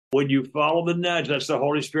When you follow the nudge, that's the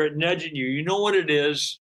Holy Spirit nudging you. You know what it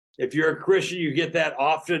is. If you're a Christian, you get that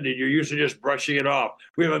often, and you're usually just brushing it off.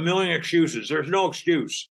 We have a million excuses. There's no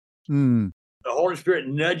excuse. Mm. The Holy Spirit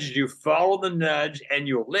nudges you, follow the nudge, and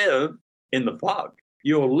you'll live in the fog.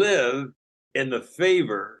 You'll live in the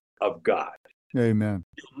favor of God. Amen.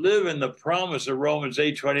 You'll live in the promise of Romans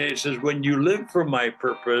 8:28. It says, when you live for my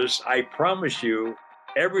purpose, I promise you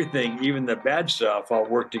everything, even the bad stuff, I'll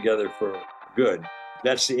work together for good.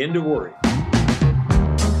 That's the end of worry.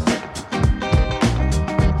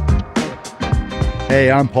 Hey,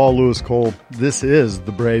 I'm Paul Lewis Cole. This is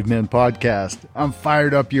the Brave Men Podcast. I'm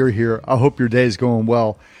fired up you're here. I hope your day's going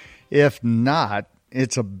well. If not,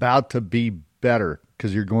 it's about to be better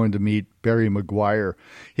because you're going to meet Barry Meguiar.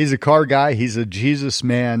 He's a car guy. He's a Jesus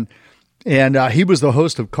man. And he was the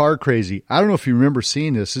host of Car Crazy. I don't know if you remember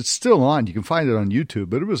seeing this. It's still on. You can find it on YouTube,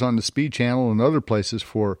 but it was on the Speed Channel and other places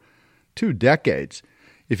for 2 decades.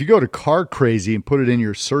 If you go to Car Crazy and put it in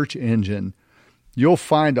your search engine, you'll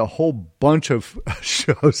find a whole bunch of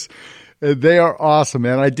shows. They are awesome,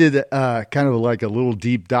 man. I did kind of like a little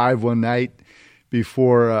deep dive one night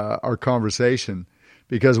before our conversation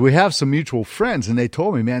because we have some mutual friends, and they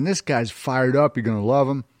told me, man, this guy's fired up. You're going to love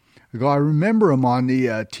him. I go, I remember him on the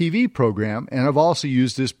TV program, and I've also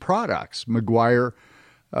used his products, Meguiar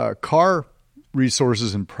car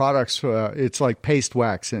resources and products. It's like paste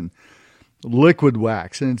wax and liquid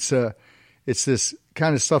wax, and it's this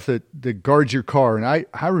kind of stuff that guards your car. And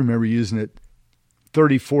I remember using it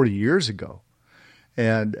 30, 40 years ago.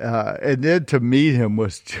 And then to meet him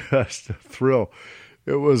was just a thrill.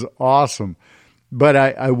 It was awesome. But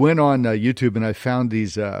I went on YouTube and I found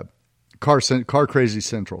these Car Crazy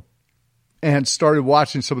Central and started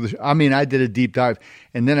watching some of the, I did a deep dive,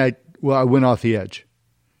 and then I went off the edge,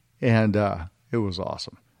 and it was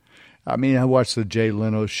awesome. I watched the Jay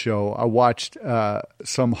Leno show. I watched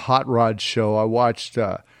some hot rod show. I watched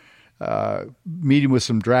meeting with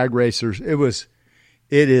some drag racers. It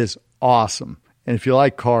is awesome. And if you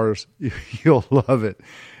like cars, you'll love it.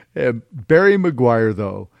 Barry Meguiar,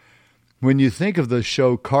 though, when you think of the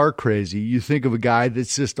show Car Crazy, you think of a guy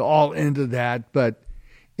that's just all into that. But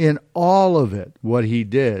in all of it, what he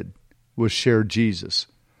did was share Jesus.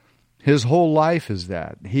 His whole life is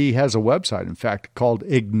that. He has a website, in fact, called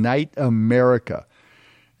Ignite America.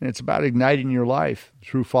 And it's about igniting your life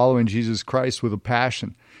through following Jesus Christ with a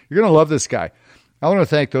passion. You're going to love this guy. I want to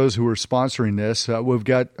thank those who are sponsoring this. We've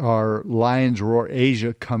got our Lions Roar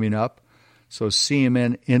Asia coming up. So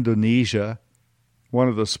CMN Indonesia, one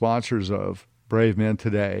of the sponsors of Brave Men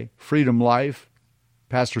Today. Freedom Life,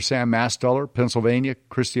 Pastor Sam Masteller, Pennsylvania,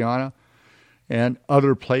 Christiana, and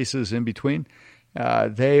other places in between.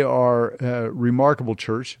 They are a remarkable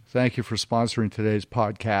church. Thank you for sponsoring today's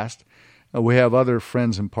podcast. We have other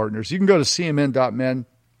friends and partners. You can go to cmn.men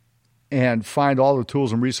and find all the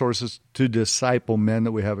tools and resources to disciple men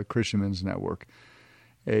that we have at Christian Men's Network,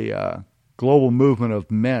 a global movement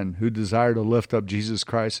of men who desire to lift up Jesus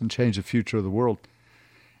Christ and change the future of the world.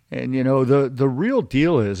 And, you know, the real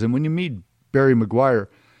deal is, and when you meet Barry Meguiar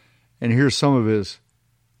and hear some of his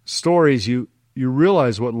stories, you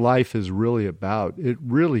realize what life is really about. It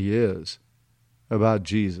really is about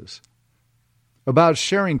Jesus, about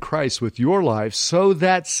sharing Christ with your life so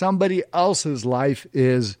that somebody else's life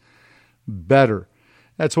is better.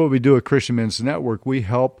 That's what we do at Christian Men's Network. We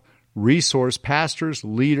help resource pastors,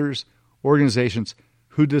 leaders, organizations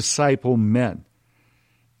who disciple men.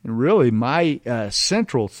 And really, my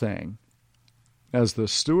central thing as the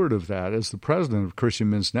steward of that, as the president of Christian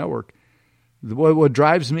Men's Network, what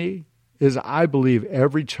drives me is I believe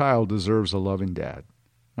every child deserves a loving dad.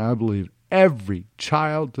 I believe every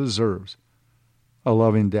child deserves a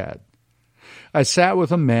loving dad. I sat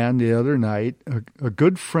with a man the other night, a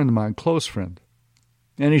good friend of mine, close friend,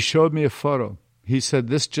 and he showed me a photo. He said,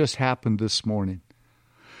 this just happened this morning.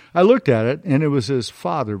 I looked at it, and it was his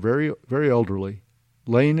father, very, very elderly,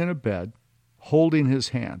 laying in a bed, holding his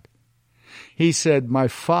hand. He said, my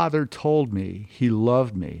father told me he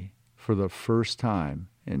loved me for the first time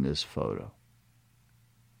in this photo.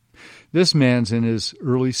 This man's in his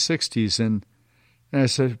early 60s, and I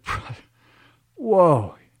said,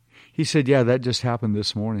 whoa. He said, yeah, that just happened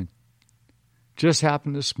this morning. Just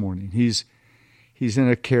happened this morning. He's in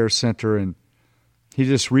a care center, and he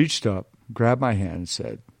just reached up, grabbed my hand, and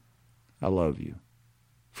said, I love you.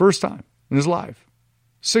 First time in his life.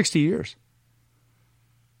 60 years.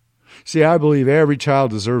 See, I believe every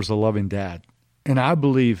child deserves a loving dad. And I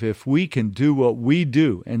believe if we can do what we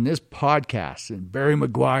do in this podcast and Barry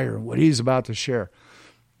Meguiar and what he's about to share,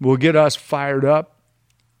 will get us fired up,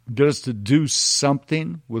 get us to do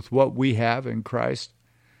something with what we have in Christ.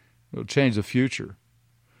 It'll change the future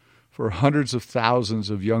for hundreds of thousands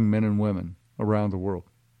of young men and women around the world.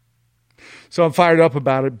 So I'm fired up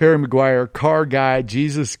about it. Barry Meguiar, car guy,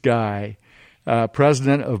 Jesus guy,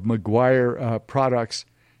 president of Meguiar Products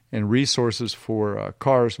and Resources for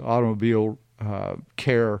Cars, Automobile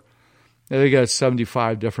Care. They got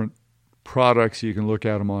 75 different products. You can look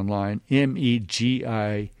at them online.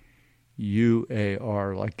 Meguiar,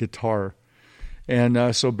 like guitar.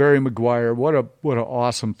 And so Barry Meguiar, what an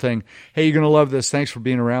awesome thing. Hey, you're going to love this. Thanks for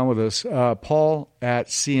being around with us. Paul at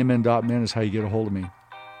cmn.men is how you get a hold of me.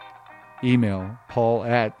 Email Paul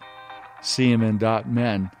at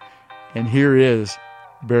cmn.men. And here is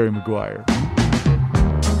Barry Meguiar.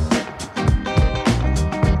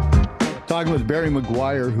 Talking with Barry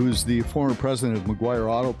Meguiar, who's the former president of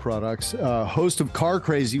Meguiar Auto Products, host of Car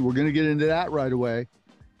Crazy. We're going to get into that right away.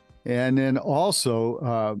 And then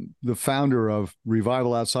also the founder of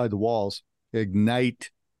Revival Outside the Walls,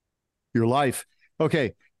 Ignite Your Life.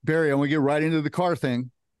 Okay, Barry, I want to get right into the car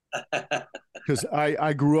thing because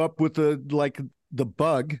I grew up with the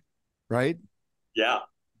Bug, right? Yeah.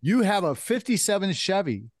 You have a 57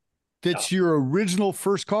 Chevy that's your original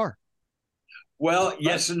first car. Well,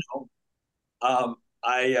 yes and no.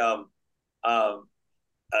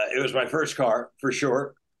 It was my first car for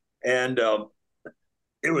sure. And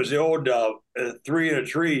it was the old 3 in a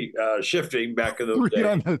tree shifting back in those days. 3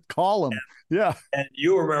 on the column. Yeah. And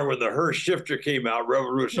you remember when the Hurst shifter came out,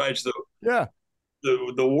 revolutionized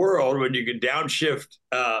the world when you could downshift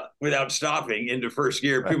without stopping into first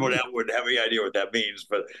gear. People now wouldn't have any idea what that means,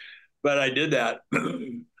 but I did that.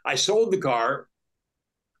 I sold the car,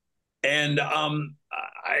 and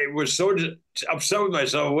I was so upset with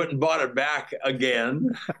myself. I went and bought it back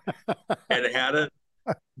again and had it.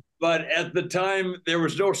 But at the time, there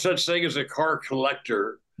was no such thing as a car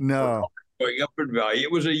collector. No. Going up in value.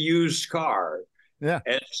 It was a used car. Yeah.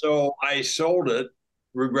 And so I sold it,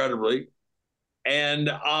 regrettably.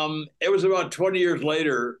 And it was about 20 years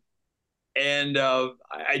later. And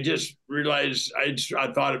I just realized, I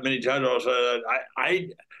thought it many times.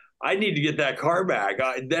 I need to get that car back.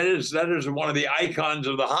 That is one of the icons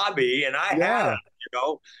of the hobby. And I had it,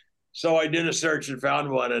 So I did a search and found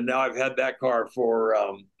one, and now I've had that car for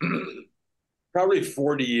probably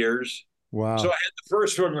 40 years. Wow. So I had the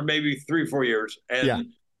first one for maybe 3-4 years.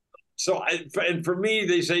 And so and for me,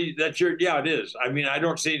 they say that it is. I mean, I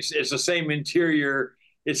don't see it's the same interior.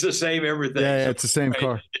 It's the same everything. Yeah, so it's the same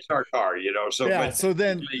car. It's our car, So yeah.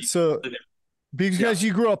 Because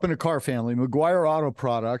you grew up in a car family, Meguiar Auto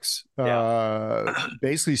Products,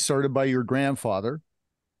 basically started by your grandfather.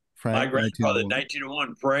 My grandfather,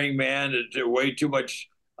 1901, praying man, way too much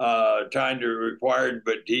time to required,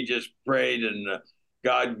 but he just prayed, and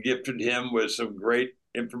God gifted him with some great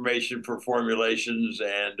information for formulations,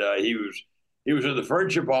 and he was in the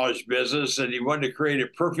furniture polish business, and he wanted to create a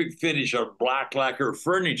perfect finish on black lacquer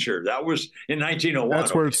furniture. That was in 1901.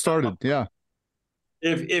 That's where it started. Yeah.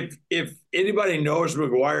 If anybody knows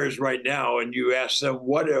Meguiar's right now, and you ask them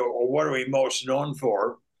what are we most known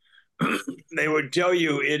for, they would tell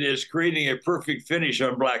you it is creating a perfect finish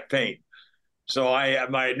on black paint. So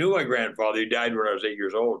I knew my grandfather. He died when I was 8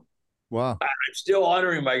 years old. Wow. I'm still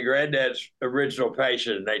honoring my granddad's original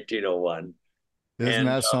passion in 1901. Isn't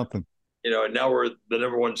that something? And now we're the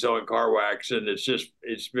number one selling car wax, and it's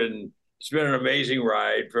been an amazing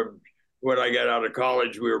ride. From when I got out of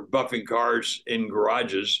college, we were buffing cars in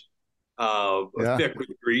garages, thick with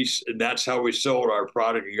grease, and that's how we sold our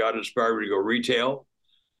product. And got inspired to go retail.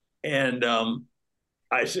 And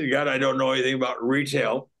I said, God, I don't know anything about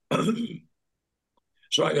retail.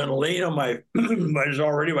 So I'm going to lean on it's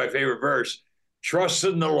already my favorite verse. Trust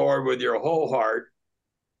in the Lord with your whole heart,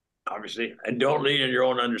 obviously, and don't lean on your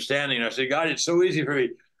own understanding. And I said, God, it's so easy for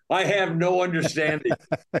me. I have no understanding.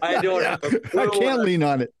 I don't have a clue. I can't lean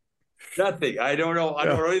on it. Nothing. I don't know. I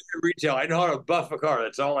don't know anything retail. I know how to buff a car.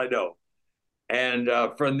 That's all I know. And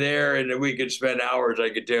from there, and we could spend hours. I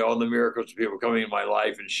could tell all the miracles of people coming in my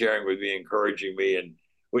life and sharing with me, encouraging me. And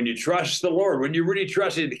when you trust the Lord, when you really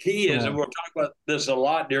trust it, the key is, and we'll talk about this a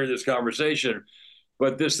lot during this conversation,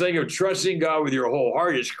 but this thing of trusting God with your whole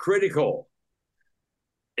heart is critical.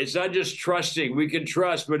 It's not just trusting. We can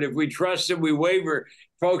trust, but if we trust Him, we waver.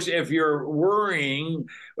 Folks, if you're worrying,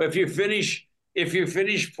 if you finish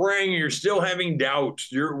praying, you're still having doubts,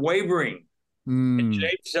 you're wavering. And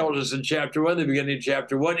James tells us in chapter 1, the beginning of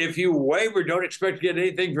chapter 1, if you waver, don't expect to get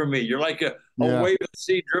anything from me. You're like a wave of the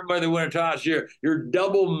sea driven by the wind and tossed. You're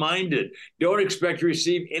double-minded. Don't expect to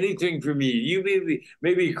receive anything from me. You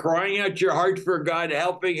may be crying out your heart for God,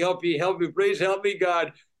 help me, please help me,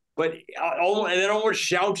 God. But and then almost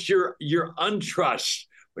shouts your untrust.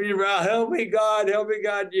 Help me, God, help me,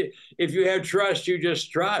 God. If you have trust, you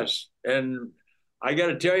just trust. And I got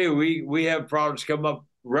to tell you, we have problems come up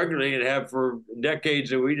regularly and have for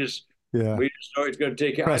decades, and Yeah. we just know it's going to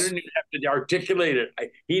take care. I don't Trust, even have to articulate it.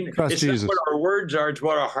 trust It's not what Jesus. our words are; it's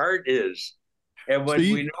what our heart is. And So when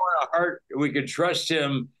you, we know in our heart we can trust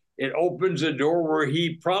Him, it opens a door where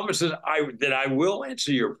He promises that I will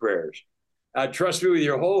answer your prayers. Trust me with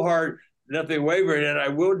your whole heart, nothing wavering, and I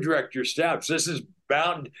will direct your steps. This is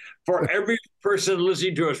bound for every person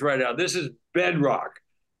listening to us right now. This is bedrock.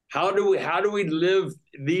 How do we live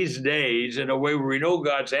these days in a way where we know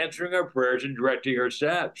God's answering our prayers and directing our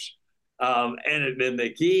steps? And then the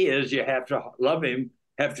key is you have to love Him,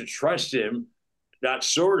 have to trust Him, not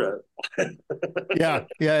sort of. yeah, yeah,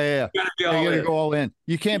 yeah, yeah. You got to be You all got to in. go all in.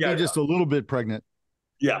 You You can't be got to, just a little bit pregnant.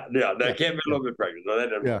 yeah. Yeah, That can't be a yeah, little bit pregnant. No, that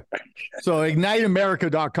doesn't yeah. work. So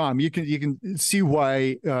igniteamerica.com. You can see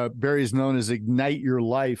why Barry is known as Ignite Your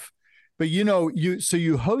Life. But you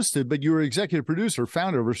hosted, but you were executive producer,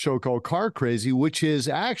 founder of a show called Car Crazy, which is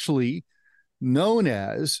actually known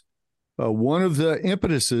as one of the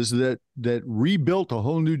impetuses that rebuilt a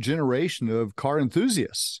whole new generation of car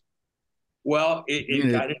enthusiasts. Well, I mean,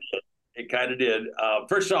 it kind of did. It kind of did.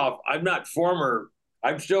 First off, I'm not former.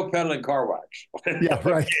 I'm still peddling car wax. yeah,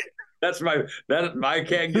 right. That's my that I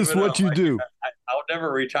can't This give is it up. what you do. I'll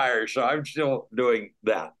never retire, so I'm still doing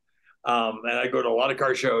that. And I go to a lot of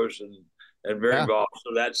car shows and very Yeah, involved.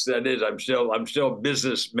 So that is. I'm still a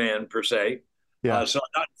businessman per se. yeah, So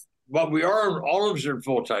not, but we are all of us are in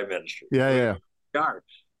full time ministry. yeah, yeah, We are.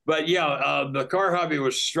 But yeah, the car hobby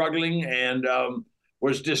was struggling and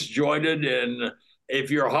was disjointed. And if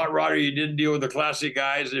you're a hot rodder, you didn't deal with the classic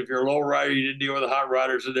guys. If you're a low rider, you didn't deal with the hot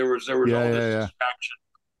rodders. So there was yeah, all this yeah, yeah. distraction.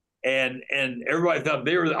 And everybody thought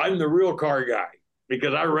I'm the real car guy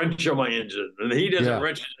because I wrench on my engine, and he doesn't Yeah.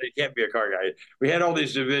 wrench. He can't be a car guy. We had all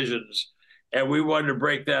these divisions, and we wanted to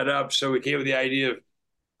break that up. So we came with the idea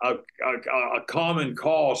of a common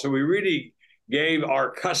call. So we really gave our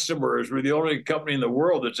customers, we're the only company in the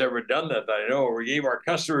world that's ever done that I know. We gave our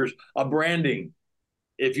customers a branding.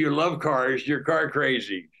 If you love cars, you're car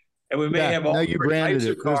crazy. And we may Yeah. have No, all you different branded types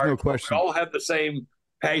of it. There's cars, no but we question. all have the same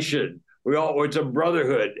passion. It's a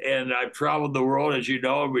brotherhood. And I've traveled the world, as you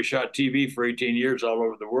know, and we shot TV for 18 years all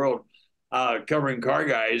over the world, covering car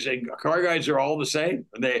guys. And car guys are all the same.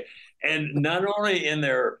 And not only in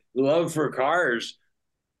their love for cars,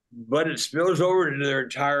 but it spills over into their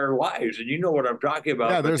entire lives. And you know what I'm talking Yeah, about.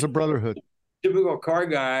 But there's a brotherhood. typical car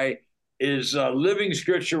guy is living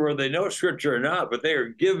scripture where they know scripture or not, but they are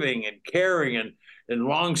giving and caring and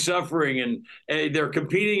long suffering, and they're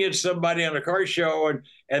competing against somebody on a car show,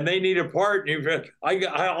 and they need a part. And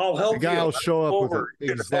I'll The help guy you. will show up with it. Over, and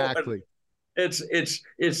Exactly.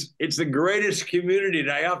 it's the greatest community.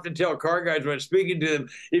 And I often tell car guys when speaking to them,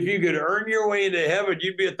 if you could earn your way into heaven,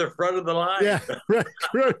 you'd be at the front of the line. Yeah, right,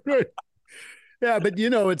 right, right. Yeah, but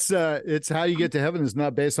it's how you get to heaven is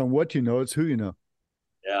not based on what you know, it's who you know.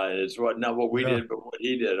 Yeah, it's not what we Yeah. did, but what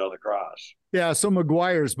he did on the cross. Yeah, so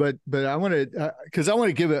Meguiar's, but I want to because I want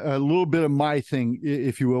to give a little bit of my thing,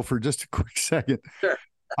 if you will, for just a quick second. Sure.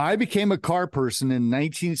 I became a car person in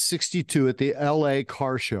 1962 at the LA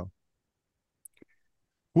Car Show.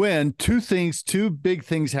 When two big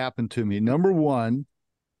things happened to me. Number one,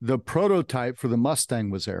 the prototype for the Mustang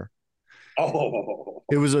was there. Oh,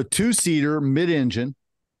 It was a two-seater mid-engine.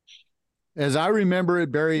 As I remember it,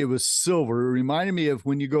 Barry, it was silver. It reminded me of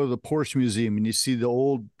when you go to the Porsche Museum and you see the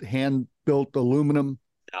old hand-built aluminum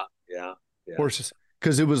yeah. Porsches,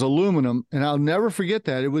 because it was aluminum. And I'll never forget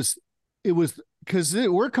that. It was because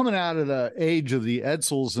we're coming out of the age of the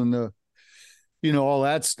Edsels and all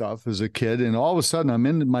that stuff as a kid. And all of a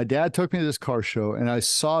sudden my dad took me to this car show and I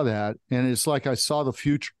saw that. And it's like I saw the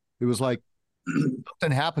future. It was like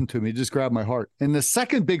something happened to me. It just grabbed my heart. And the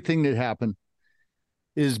second big thing that happened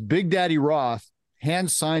is Big Daddy Roth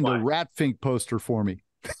hand signed a Rat Fink poster for me.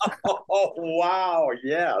 Oh, wow.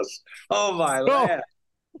 Yes. Oh, my Oh, land.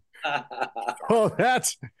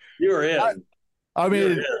 that's, You're in. I You're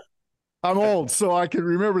mean, in. I'm old, so I can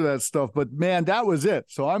remember that stuff. But man, that was it.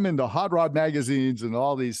 So I'm into hot rod magazines and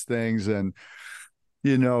all these things. And,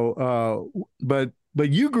 but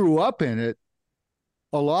you grew up in it.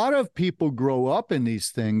 A lot of people grow up in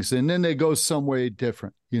these things and then they go some way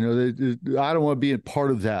different. I don't want to be a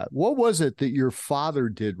part of that. What was it that your father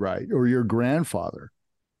did right or your grandfather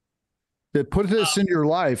that put this in your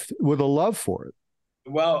life with a love for it?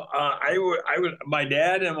 Well, my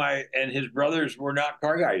dad and his brothers were not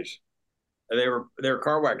car guys. They were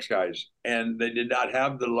car wax guys, and they did not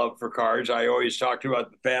have the love for cars. I always talked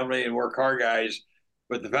about the family and we're car guys,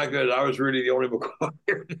 But the fact that I was really the only Meguiar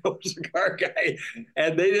that was a car guy,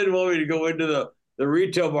 and they didn't want me to go into the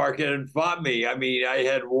retail market and fought me. I mean, I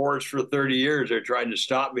had wars for 30 years. They're trying to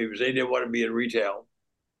stop me because they didn't want to be in retail.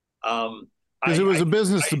 Um, Because it I, was I, a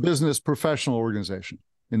business I to business professional organization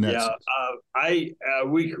in that yeah, sense.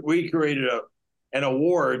 we created an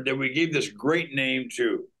award that we gave this great name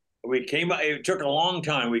to. We came out. It took a long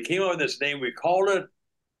time. We came up with this name. We called it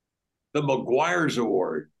the Meguiar's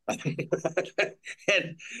Award.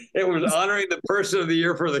 And it was honoring the person of the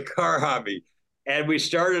year for the car hobby. And we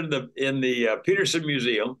started in the Peterson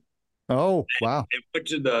Museum Oh, wow. and went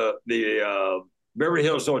to the Beverly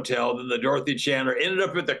Hills Hotel, then the Dorothy Chandler, ended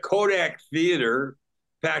up at the Kodak Theater,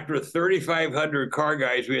 packed with 3,500 car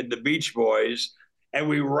guys. We had the Beach Boys, and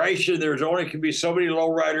we rationed. There's only could be so many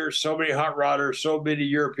lowriders, so many hot rodders, so many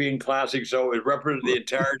European classics. So it represented the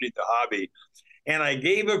entirety of the hobby. And I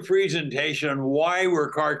gave a presentation on why we're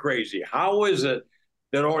car crazy. How is it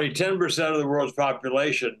that only 10% of the world's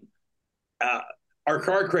population uh, are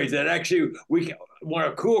car crazy? That actually, when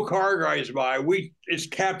a cool car drives by, it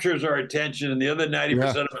captures our attention, and the other 90%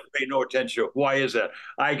 of us pay no attention to it. Why is that?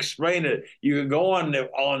 I explain it. You can go on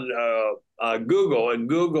Google and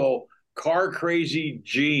Google car crazy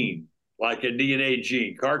gene, like a DNA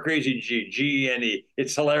gene, car crazy gene, GENE.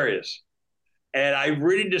 It's hilarious. And I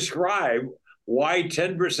really describe why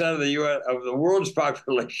 10% of the US of the world's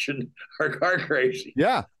population are car crazy.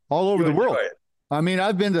 Yeah, all over You the enjoy world. it. I mean,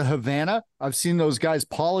 I've been to Havana. I've seen those guys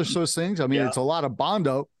polish those things. I mean, Yeah, it's a lot of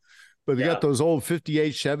Bondo, but they yeah. got those old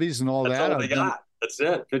 58 Chevys and all That's that. all they got. That's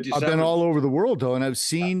it. I've been 57. all over the world though, and I've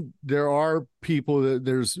seen there are people that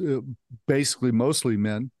there's basically mostly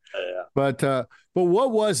men. Yeah. But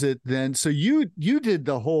what was it then? So you did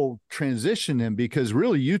the whole transition then, because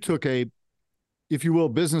really you took a, if you will,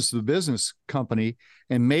 business to business company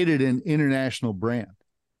and made it an international brand.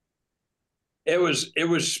 It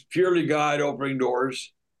was purely God opening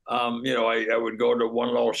doors. I would go to one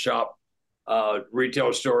little shop,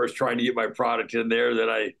 retail stores, trying to get my product in there. Then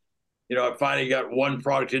I finally got one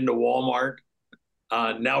product into Walmart.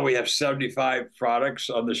 Now we have 75 products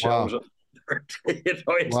on the Wow. shelves. It's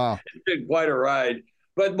Wow. been quite a ride.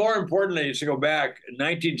 But more importantly, to go back, in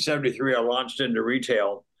 1973, I launched into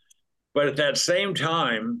retail. But at that same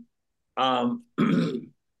time, um,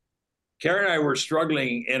 Karen and I were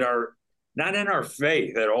struggling not in our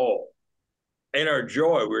faith at all, in our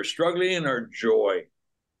joy. We were struggling in our joy.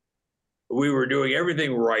 We were doing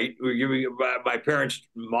everything right. We were giving my parents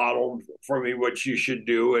modeled for me what you should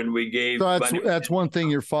do, and we gave So that's money. that's one thing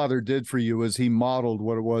your father did for you, was he modeled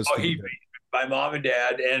what it was Oh, to be a my mom and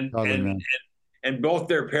dad, father man. and both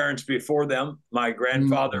their parents before them, my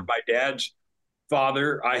grandfather, Mm, my dad's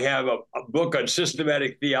father. I have a book on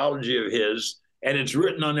systematic theology of his, and it's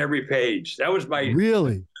written on every page. That was my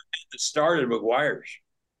really? that started Meguiar's.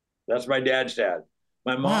 That's my dad's dad.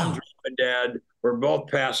 My mom's Wow. and dad were both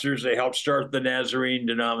pastors. They helped start the Nazarene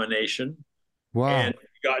denomination, and Wow.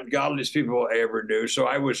 godliest people I ever knew. So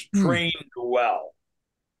I was Mm, trained well.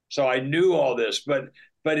 So I knew all this, but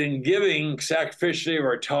in giving sacrificially of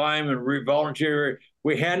our time and volunteer,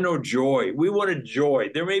 we had no joy. We wanted joy.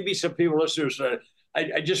 There may be some people listeners that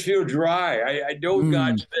I just feel dry. I know mm,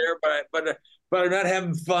 God's there, but I'm not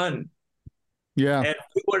having fun. yeah. And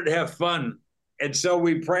we wanted to have fun. And so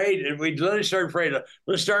we prayed, and we literally started praying.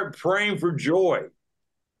 Let's start praying for joy.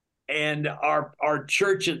 And our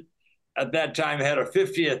church at that time had a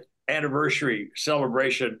 50th anniversary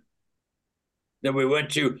celebration that we went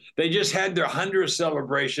to. They just had their 100th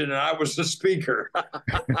celebration, and I was the speaker.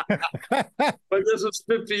 But this was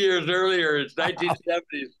 50 years earlier. It's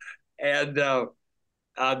 1970s, and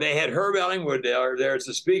they had Herb Ellingwood there as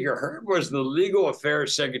the speaker. Herb was the legal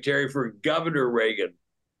affairs secretary for Governor Reagan.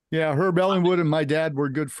 Yeah, Herb Ellingwood and my dad were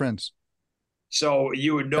good friends. So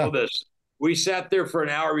you would know Yeah. this. We sat there for an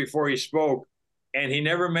hour before he spoke, and he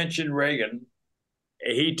never mentioned Reagan.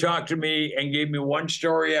 He talked to me and gave me one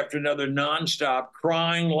story after another, nonstop,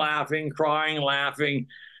 crying, laughing, crying, laughing.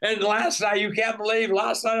 And last night, you can't believe,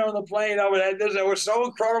 last night on the plane, it was so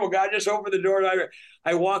incredible. God just opened the door, and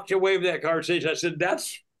I walked away with that conversation. I said,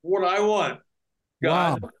 "That's what I want,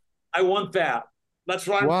 Wow. God. I want that. That's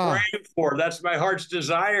what I'm Wow. praying for. That's my heart's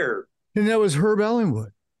desire." And that was Herb Ellingwood.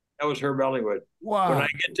 That was Herb Ellingwood. When I Wow.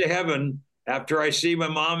 get to heaven, after I see my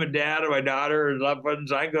mom and dad and my daughter and loved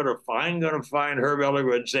ones, I'm gonna find Herb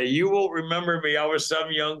Ellingwood and say, "You won't remember me. I was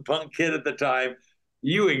some young punk kid at the time.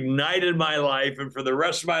 You ignited my life, and for the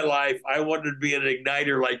rest of my life, I wanted to be an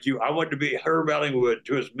igniter like you. I wanted to be Herb Ellingwood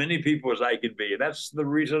to as many people as I could be." And that's the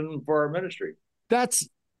reason for our ministry. That's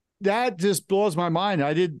that just blows my mind.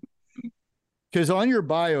 I did, because on your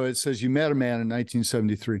bio it says you met a man in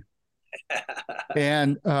 1973.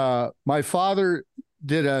 And my father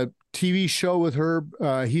did a TV show with her.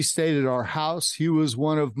 He stayed at our house. He was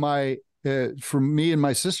one of for me and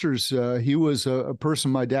my sisters, he was a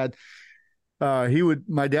person my dad,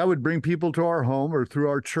 my dad would bring people to our home or through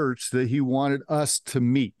our church that he wanted us to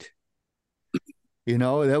meet.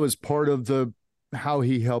 That was part of how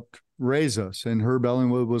he helped raise us. And Herb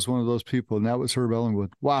Ellingwood was one of those people. And that was Herb Ellingwood.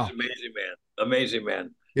 He's Wow. amazing, man. Amazing,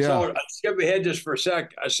 man. Yeah. So I skip ahead just for a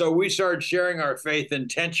sec. So we started sharing our faith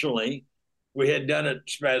intentionally. We had done it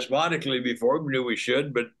spasmodically before. We knew we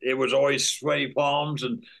should, but it was always sweaty palms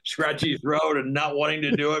and scratchy throat and not wanting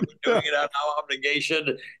to do it, but doing it out of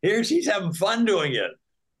obligation. He's having fun doing it.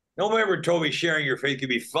 Nobody ever told me sharing your faith could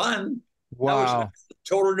be fun. That was a Wow.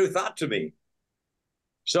 total new thought to me.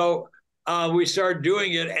 So we started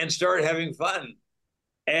doing it and started having fun.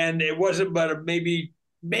 And it wasn't but maybe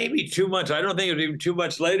 2 months. I don't think it was even 2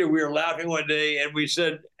 months later. We were laughing one day and we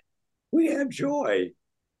said, we have joy.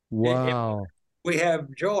 Wow. We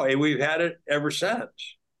have joy. We've had it ever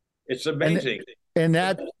since. It's And amazing.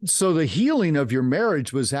 so the healing of your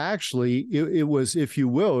marriage was actually, it was, if you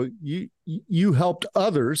will, you helped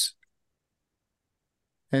others,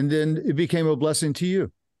 and then it became a blessing to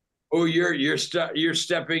you. Oh, you're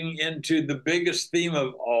stepping into the biggest theme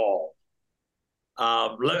of all.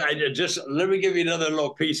 Let me give you another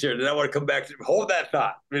little piece here. Then I want to come back to hold that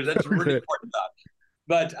thought because that's a really important thought.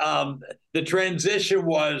 But the transition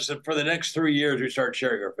was that for the next 3 years we started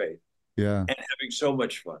sharing our faith, Yeah, and having so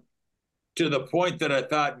much fun, to the point that I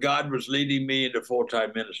thought God was leading me into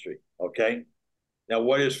full-time ministry. Okay, now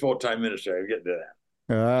what is full-time ministry? I'll get to that.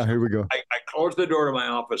 here we go. I closed the door to my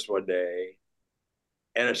office one day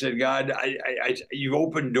and I said, God, you've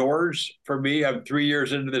opened doors for me. I'm 3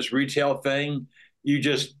 years into this retail thing. You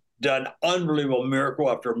just done unbelievable miracle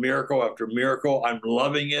after miracle after miracle. I'm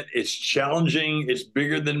loving it. It's challenging. It's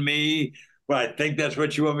bigger than me, but I think that's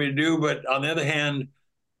what you want me to do. But on the other hand,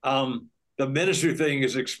 the ministry thing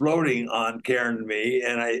is exploding on Karen and me,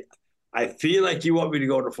 and I feel like you want me to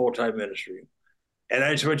go into full-time ministry. And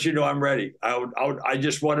I just want you to know I'm ready. I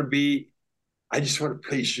just want to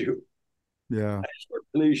please you. Yeah. I just want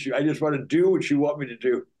to please you. I just want to do what you want me to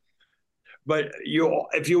do. But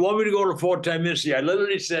if you want me to go to full-time ministry, I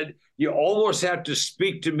literally said, you almost have to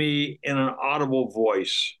speak to me in an audible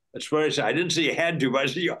voice. That's what I said. I didn't say you had to, but I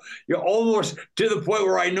said, you're almost to the point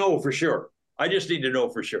where I know for sure. I just need to know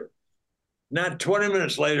for sure. Not 20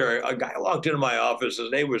 minutes later, a guy walked into my office.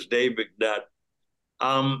 His name was Dave McNutt.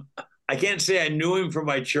 I can't say I knew him from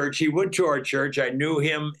my church. He went to our church. I knew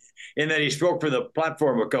him in that he spoke from the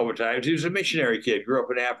platform a couple of times. He was a missionary kid, grew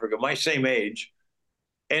up in Africa, my same age.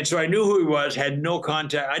 And so I knew who he was, had no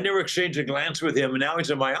contact. I never exchanged a glance with him, and now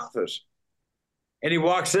he's in my office. And he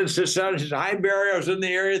walks in, sits down, and says, hi, Barry, I was in the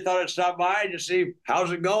area, thought I'd stop by to see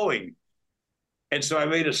how's it going. And so I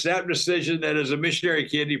made a snap decision that as a missionary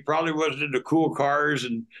kid, he probably wasn't into cool cars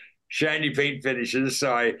and shiny paint finishes.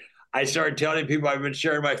 So I started telling people I've been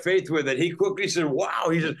sharing my faith with, and he quickly said, wow,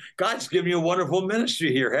 he said, God's given you a wonderful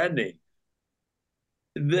ministry here, hadn't he?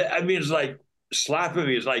 It's like slapping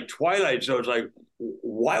me. It's like Twilight. So it's like,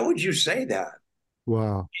 why would you say that?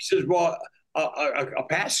 Wow. He says, well, a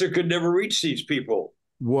pastor could never reach these people.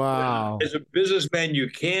 Wow. As a businessman, you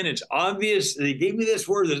can. It's obvious. They gave me this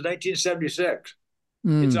word. It's 1976.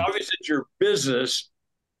 It's obvious that your business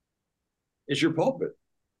is your pulpit.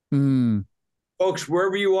 Folks,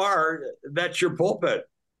 wherever you are, that's your pulpit.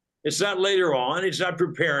 It's not later on. It's not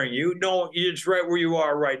preparing you. No, it's right where you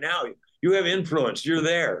are right now. You have influence. You're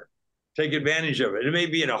there. Take advantage of it. It may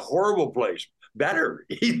be in a horrible place. Better,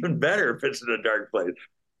 even better if it's in a dark place.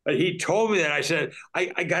 But he told me that. I said,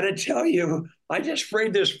 I got to tell you, I just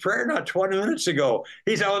prayed this prayer not 20 minutes ago.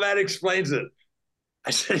 He said, oh, that explains it. I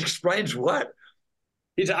said, explains what?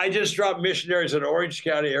 He said, I just dropped missionaries at Orange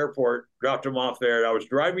County Airport, dropped them off there. And I was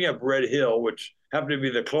driving up Red Hill, which happened to be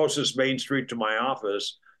the closest main street to my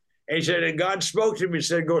office. And he said, and God spoke to me and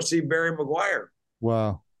said, go see Barry Meguiar.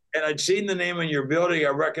 Wow. And I'd seen the name on your building. I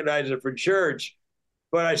recognized it from church.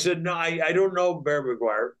 But I said, no, I don't know Barry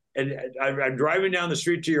Meguiar. And I'm driving down the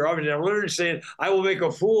street to your office, and I'm literally saying, I will make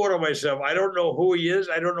a fool out of myself. I don't know who he is.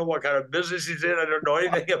 I don't know what kind of business he's in. I don't know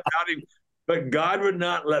anything about him. But God would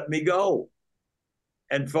not let me go.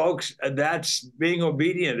 And folks, that's being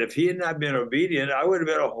obedient. If he had not been obedient, I would have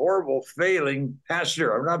been a horrible, failing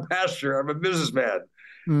pastor. I'm not a pastor. I'm a businessman.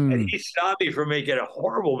 And he stopped me from making a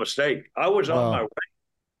horrible mistake. I was on my way.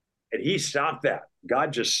 And he stopped that.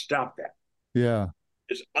 God just stopped that. Yeah.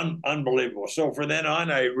 It's unbelievable. So from then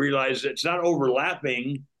on, I realized it's not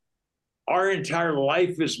overlapping Our entire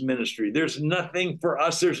life is ministry. There's nothing for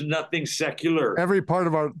us. There's nothing secular. Every part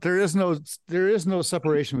of our there is no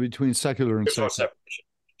separation between secular and There's no sacred. separation.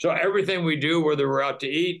 So everything we do, whether we're out to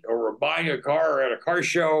eat or we're buying a car or at a car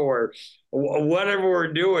show or whatever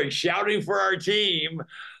we're doing, shouting for our team,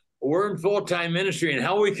 we're in full-time ministry. And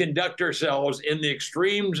how we conduct ourselves in the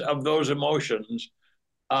extremes of those emotions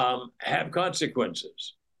have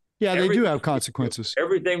consequences. Yeah, they do Everything have consequences.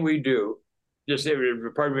 everything we do, just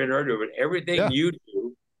pardon me, but everything Yeah. you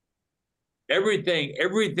do,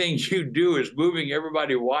 everything you do is moving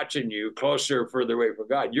everybody watching you closer, further away from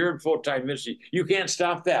God. You're in full-time ministry. You can't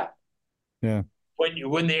stop that. Yeah.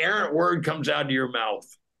 When the errant word comes out of your mouth,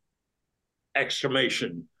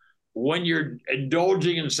 exclamation. When you're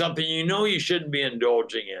indulging in something you know you shouldn't be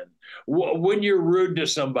indulging in. When you're rude to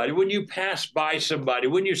somebody, when you pass by somebody,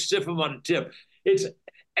 when you stiff them on a tip, it's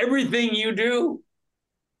everything you do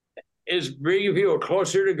is bringing people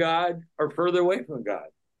closer to God or further away from God.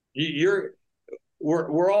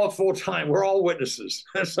 We're all full time. We're all witnesses.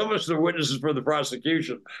 Some of us are witnesses for the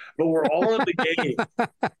prosecution, but we're all in the game.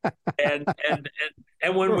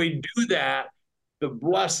 And when we do that, the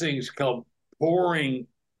blessings come pouring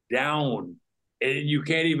down, and you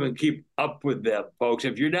can't even keep up with them, folks.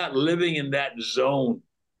 If you're not living in that zone,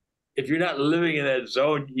 you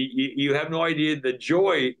have no idea the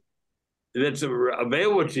joy that's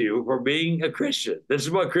available to you for being a Christian. This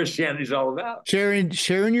is what Christianity is all about.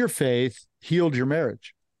 Sharing your faith healed your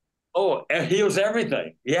marriage. Oh, it heals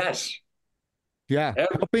everything. Yes. Yeah.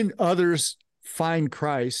 Helping others find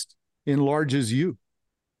Christ enlarges you.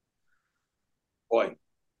 Boy,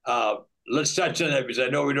 let's touch on that because I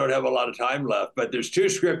know we don't have a lot of time left, but there's two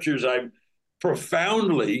scriptures I'm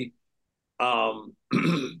profoundly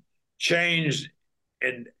changed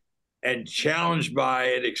and challenged by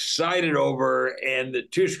and excited over, and the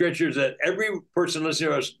two scriptures that every person listening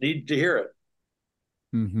to us need to hear it.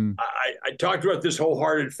 Mm-hmm. I talked about this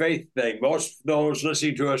wholehearted faith thing. Most of those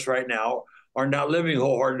listening to us right now are not living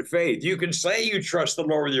wholehearted faith. You can say you trust the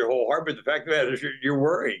Lord with your whole heart, but the fact of the matter is you're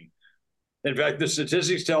worrying. In fact, the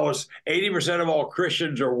statistics tell us 80% of all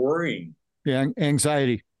Christians are worrying. Yeah,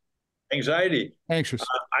 anxiety. Anxious.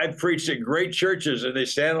 I've preached at great churches, and they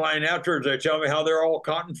stand in line afterwards. They tell me how they're all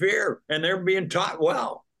caught in fear, and they're being taught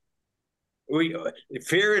well.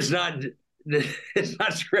 Fear is not it's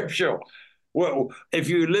not scriptural. Well, if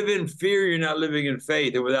you live in fear, you're not living in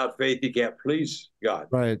faith, and without faith, you can't please God.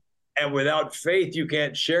 Right. And without faith, you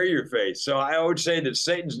can't share your faith. So I would say that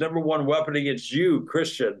Satan's number one weapon against you,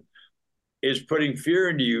 Christian, is putting fear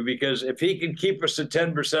into you, because if he can keep us to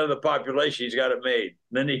 10% of the population, he's got it made.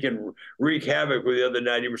 Then he can wreak havoc with the other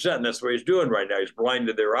 90%. And that's what he's doing right now. He's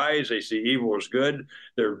blinded their eyes. They see evil is good.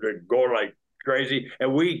 They're going like crazy.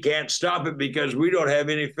 And we can't stop it because we don't have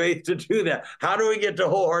any faith to do that. How do we get to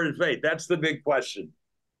wholehearted faith? That's the big question.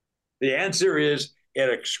 The answer is in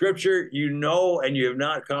a scripture you know and you have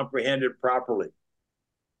not comprehended properly.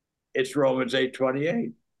 It's Romans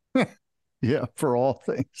 8:28. Yeah, for all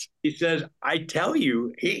things. He says, I tell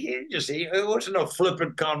you, it wasn't a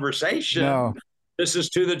flippant conversation. No. This is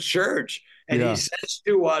to the church. And he says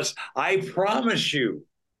to us, I promise you,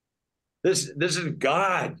 this is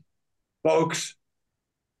God, folks.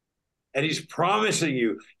 And he's promising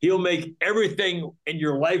you, he'll make everything in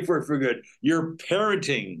your life work for good. Your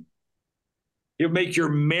parenting, he'll make your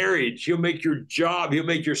marriage, he'll make your job, he'll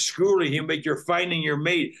make your schooling, he'll make your finding your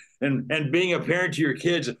mate and being a parent to your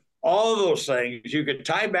kids. All of those things you could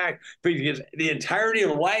tie back, because the entirety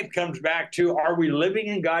of life comes back to, are we living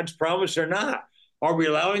in God's promise or not? Are we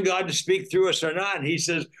allowing God to speak through us or not? And he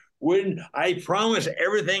says, when I promise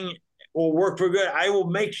everything will work for good, I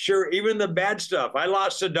will make sure even the bad stuff. I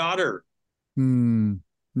lost a daughter.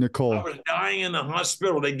 Nicole. I was dying in the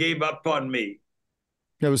hospital. They gave up on me.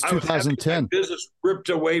 That was 2010. My business ripped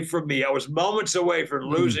away from me. I was moments away from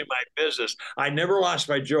losing my business. I never lost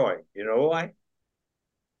my joy. You know why?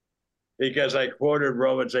 Because I quoted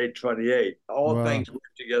Romans 8:28. All things work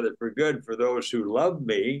together for good for those who love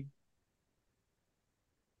me.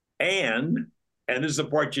 And this is the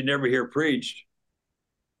part you never hear preached.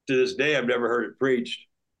 To this day, I've never heard it preached.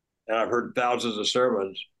 And I've heard thousands of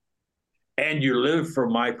sermons. And you live for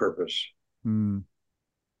my purpose.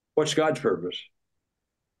 What's God's purpose?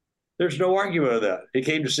 There's no argument of that. He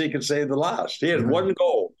came to seek and save the lost. He had one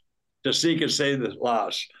goal, to seek and save the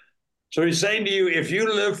lost. So he's saying to you, if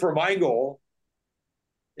you live for my goal,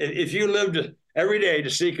 if you live every day to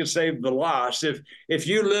seek and save the lost, if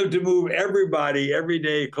you live to move everybody every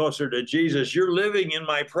day closer to Jesus, you're living in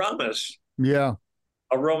my promise. Yeah.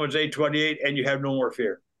 Of Romans 8:28, and you have no more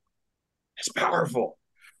fear. It's powerful.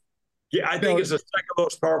 Yeah, I think No, it's the second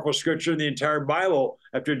most powerful scripture in the entire Bible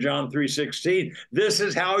after John 3:16. This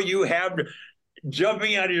is how you have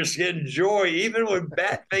jumping out of your skin joy, even when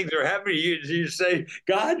bad things are happening to you. You say,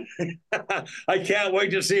 God, I can't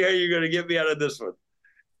wait to see how you're going to get me out of this one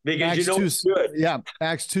because you Acts know 2, it's good. yeah,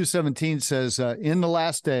 Acts 2:17 says, in the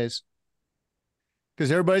last days,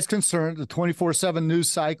 because everybody's concerned, the 24/7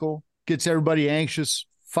 news cycle gets everybody anxious,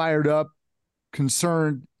 fired up,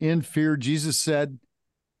 concerned, in fear. Jesus said,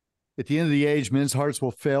 at the end of the age, men's hearts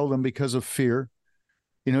will fail them because of fear.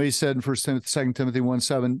 You know, he said in 2 Timothy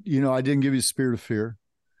 1:7, I didn't give you a spirit of fear.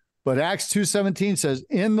 But Acts 2:17 says,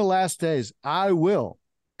 in the last days,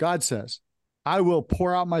 God says, I will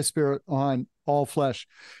pour out my spirit on all flesh.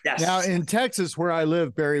 Now, Yes. in Texas, where I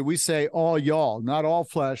live, Barry, we say all y'all, not all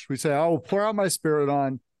flesh. We say, I will pour out my spirit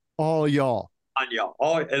on all y'all. On y'all.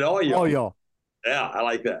 All All y'all. y'all. Yeah, I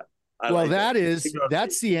like that. I Well, like that.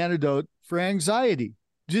 that's the antidote for anxiety.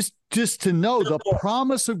 Just to know the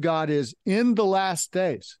promise of God is in the last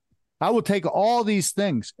days. I will take all these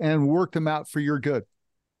things and work them out for your good.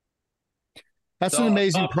 That's an So,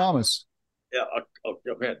 amazing promise. yeah,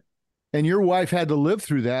 okay. And your wife had to live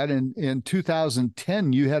through that. And in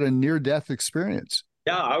 2010, you had a near-death experience.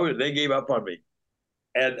 Yeah, they gave up on me.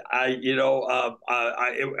 And my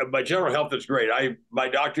general health is great. My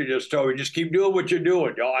doctor just told me, just keep doing what you're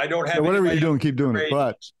doing. I don't Yeah, have whatever you're anybody doing, keep doing it.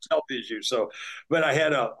 But health issues. So, but I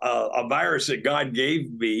had a virus that God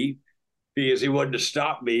gave me because He wanted to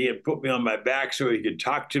stop me and put me on my back so He could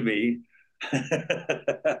talk to me.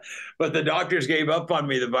 But the doctors gave up on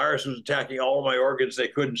me. The virus was attacking all of my organs. They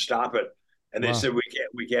couldn't stop it, and they wow, said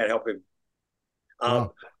we can't help him.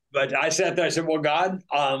 wow, But I sat there. I said, well, God,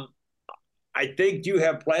 I think you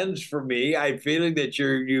have plans for me. I'm feeling that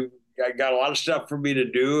you got a lot of stuff for me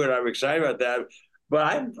to do, and I'm excited about that. But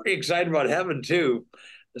I'm pretty excited about heaven too.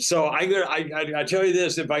 So I tell you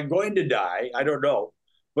this: if I'm going to die, I don't know,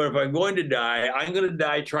 but if I'm going to die, I'm going to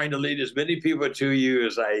die trying to lead as many people to you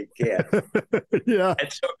as I can. yeah,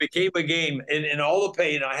 And so it became a game, in all the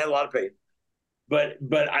pain. I had a lot of pain, but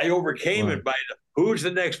I overcame wow. it by who's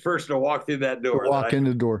the next person to walk through that To door that walk in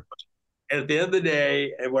the door. and at the end of the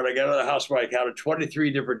day, and when I got out of the hospital, I counted 23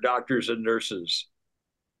 different doctors and nurses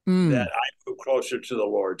that Mm, I moved closer to the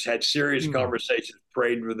Lord, had serious mm. conversations,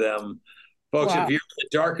 prayed with them. Folks, if Wow. you're in the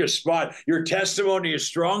darkest spot, your testimony is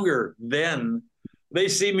stronger then. They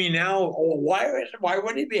see me now. Oh, why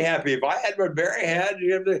wouldn't he be happy? If I had what Barry had,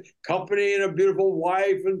 you have the company and a beautiful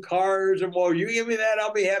wife and cars, and well, you give me that,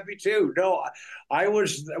 I'll be happy too. No, I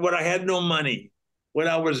was when I had no money, when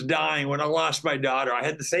I was dying, when I lost my daughter, I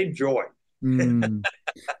had the same joy. Mm.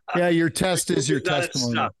 Yeah, your test is your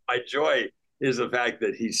testimony. My joy is the fact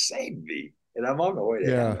that He saved me, and I'm on my way to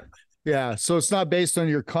Yeah. heaven. Yeah. So it's not based on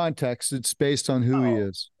your context, it's based on who he Oh,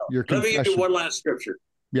 is, your let me give you confession. one last scripture.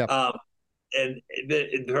 Yep. Um, and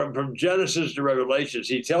from Genesis to Revelations,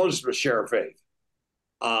 He tells us to share our faith.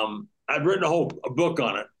 I've written a book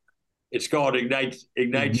on it. It's called Ignite Your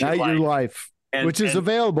Ignite Your Life, Life, and which is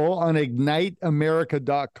available on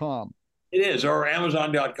igniteamerica.com it is, or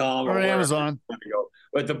Amazon.com or or wherever you Amazon. want to go.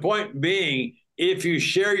 But the point being, if you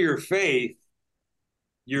share your faith,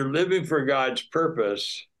 you're living for God's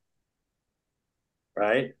purpose,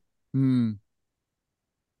 right? Mm.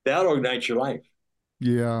 That'll ignite your life.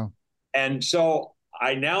 Yeah. And so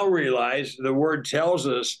I now realize the word tells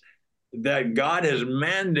us that God has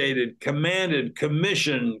mandated, commanded,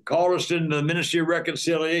 commissioned, called us into the ministry of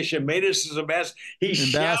reconciliation, made us as ambassadors. He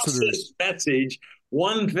shouts Ambassadors. this message.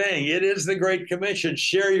 One thing, it is the Great Commission: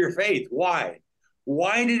 share your faith. Why?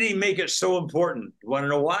 Why did He make it so important? You want to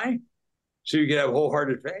know why? So you can have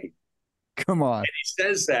wholehearted faith. Come on. He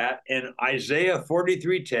says that in Isaiah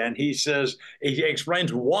 43:10. He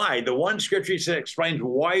explains why. The one scripture he said explains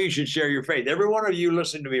why you should share your faith. Every one of you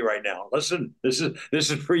listen to me right now. Listen, this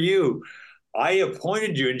is for you. I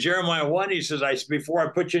appointed you. In Jeremiah 1, he says, before I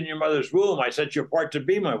put you in your mother's womb, I set you apart to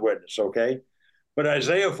be my witness, okay? But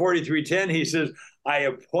Isaiah 43:10, he says, I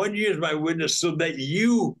appointed you as my witness so that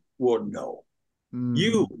you will know. Mm.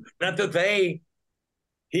 You, not that they.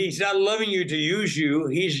 He's not loving you to use you.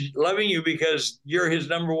 He's loving you because you're His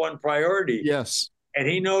number one priority. Yes. And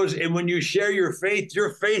He knows, and when you share your faith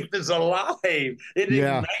is alive. It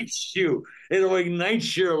Yeah. ignites you. It'll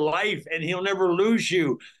ignite your life, and He'll never lose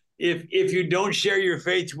you. If you don't share your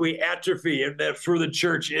faith, we atrophy. And that's where the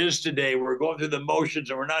church is today. We're going through the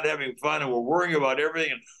motions, and we're not having fun, and we're worrying about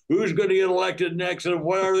everything, and who's going to get elected next, and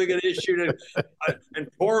what are they going to issue, and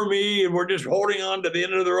poor me, and we're just holding on to the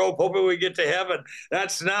end of the rope, hoping we get to heaven.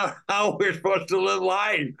 That's not how we're supposed to live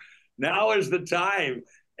life. Now is the time.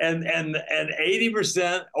 And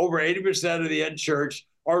 80%, over 80% of the end church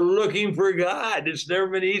are looking for God. It's never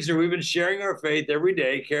been easier. We've been sharing our faith every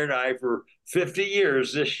day, Karen and I, for 50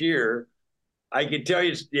 years this year. I can tell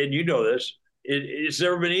you, and you know this, it's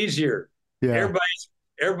never been easier. Yeah. Everybody,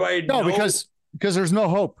 everybody No, knows because there's no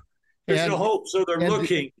hope. there's no And hope, so they're and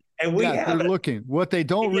looking, and we yeah, have they're it. looking. What they We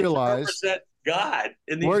don't get to realize, represent God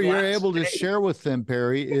in these where you're last able to days. share with them,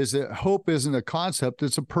 Barry, is that hope isn't a concept,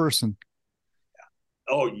 it's a person.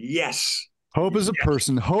 Oh, yes. Hope is a Yes.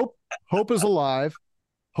 person. Hope is alive.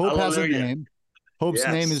 Hope has a Hallelujah. name. Hope's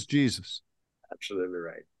name is Yes. Jesus. Absolutely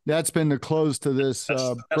right. That's been the close to this That's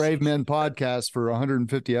the Brave message. Men podcast for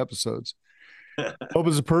 150 episodes. Hope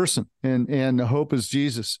is a person, and hope is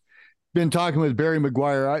Jesus. Been talking with Barry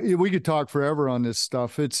Meguiar. We could talk forever on this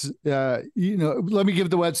stuff. It's let me give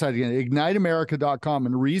the website again, igniteamerica.com.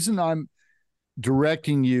 And the reason I'm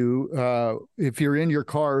directing you, if you're in your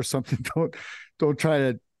car or something, don't try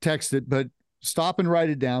to text it, but stop and write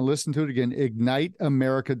it down. Listen to it again,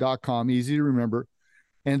 igniteamerica.com. Easy to remember.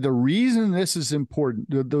 And the reason this is important,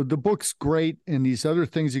 the book's great, and these other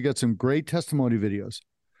things, you got some great testimony videos.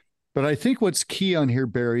 But I think what's key on here,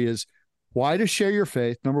 Barry, is why to share your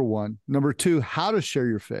faith, number one. Number two, how to share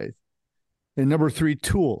your faith. And number three,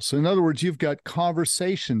 tools. In other words, you've got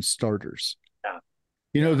conversation starters,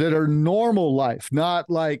 that are normal life, not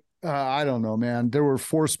like, I don't know, man. There were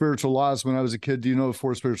 4 spiritual laws when I was a kid. Do you know the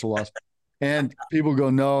 4 spiritual laws? And people go,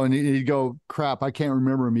 no. And you go, crap, I can't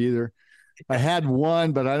remember them either. I had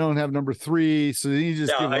one, but I don't have number 3. So then you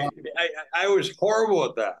just give up. I was horrible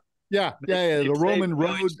at that. Yeah. The Roman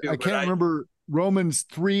road. I can't remember Romans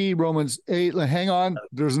 3, Romans 8. Hang on.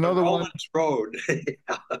 There's another one. Romans road.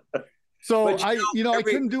 So I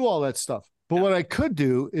couldn't do all that stuff. But what I could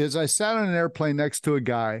do is I sat on an airplane next to a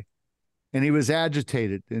guy and he was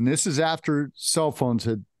agitated. And this is after cell phones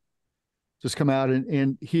had just come out,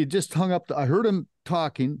 and he had just hung up. I heard him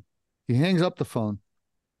talking. He hangs up the phone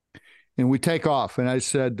and we take off. And I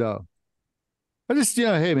said, I just,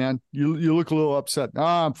 hey man, you look a little upset. Oh,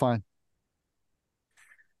 I'm fine.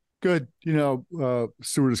 Good.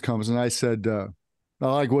 Stewardess comes and I said, I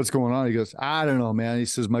like what's going on. He goes, I don't know, man. He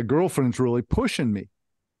says, my girlfriend's really pushing me.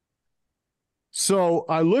 So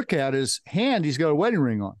I look at his hand. He's got a wedding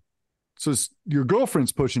ring on. So your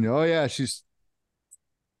girlfriend's pushing you. Oh yeah, she's.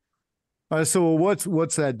 I said, well,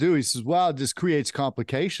 what's that do? He says, well, it just creates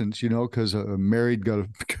complications, because a married got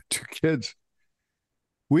 2 kids.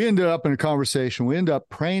 We ended up in a conversation. We ended up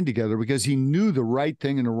praying together because he knew the right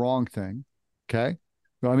thing and the wrong thing. Okay.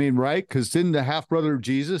 I mean, right? Because didn't the half brother of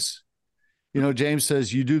Jesus, James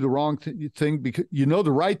says you do the wrong thing because you know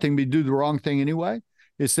the right thing, but you do the wrong thing anyway.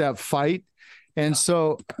 It's that fight. And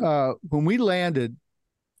so when we landed,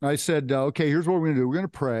 I said, okay, here's what we're going to do. We're going to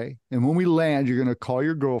pray. And when we land, you're going to call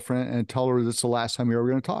your girlfriend and tell her this is the last time you're ever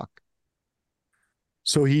going to talk.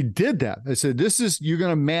 So he did that. I said, you're going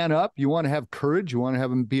to man up. You want to have courage. You want to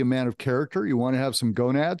have him be a man of character. You want to have some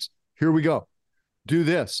gonads. Here we go. Do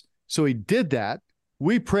this. So he did that.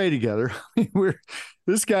 We pray together.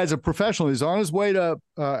 This guy's a professional. He's on his way to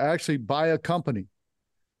actually buy a company.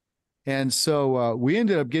 And so we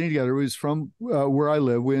ended up getting together. He was from where I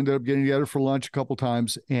live. We ended up getting together for lunch a couple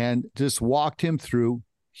times and just walked him through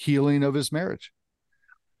healing of his marriage.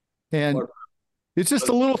 And it's just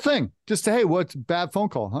a little thing. Just hey, what's a bad phone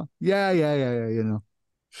call, huh? Yeah.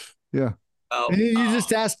 Yeah. And you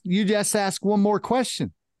just ask one more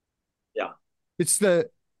question. Yeah. It's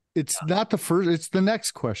not the first, it's the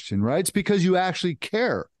next question, right? It's because you actually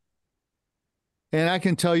care. And I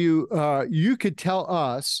can tell you, you could tell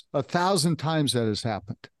us 1,000 times that has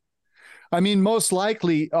happened. I mean, most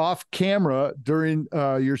likely off camera during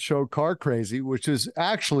your show, Car Crazy, which is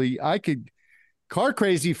actually, Car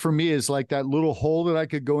Crazy for me is like that little hole that I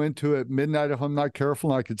could go into at midnight if I'm not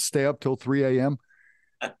careful, and I could stay up till 3 a.m.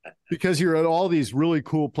 because you're at all these really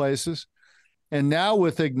cool places. And now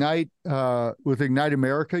with Ignite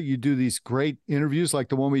America, you do these great interviews like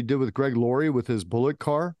the one we did with Greg Laurie with his bullet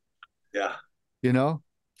car. Yeah.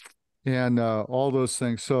 And all those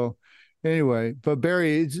things. So anyway, but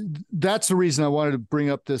Barry, that's the reason I wanted to bring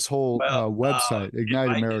up this whole website,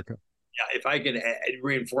 Ignite America. If I can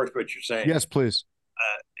reinforce what you're saying. Yes, please.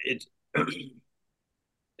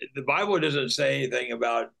 The Bible doesn't say anything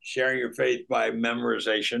about sharing your faith by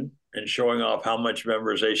memorization and showing off how much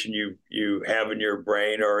memorization you have in your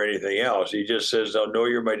brain or anything else. He just says, "They'll know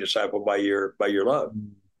you're my disciple by your love."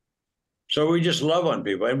 So we just love on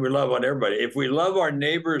people, and we love on everybody. If we love our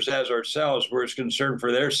neighbors as ourselves, we're as concerned for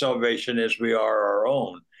their salvation as we are our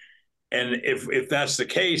own. And if that's the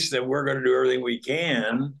case, then we're going to do everything we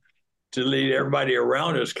can to lead everybody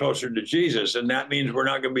around us closer to Jesus. And that means we're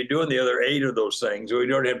not going to be doing the other 8 of those things. We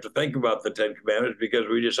don't have to think about the 10 commandments because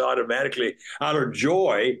we just automatically, out of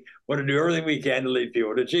joy, want to do everything we can to lead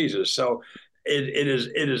people to Jesus. So it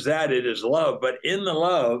is love. But in the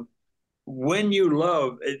love, when you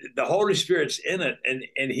love, the Holy Spirit's in it,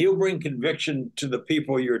 and He'll bring conviction to the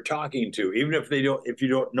people you're talking to, even if you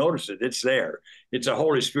don't notice it, it's there. It's a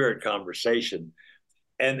Holy Spirit conversation.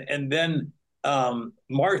 And then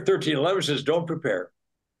Mark 13:11 says, "Don't prepare."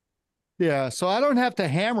 Yeah, so I don't have to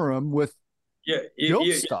hammer them with guilt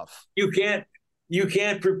stuff. You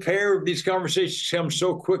can't prepare. These conversations come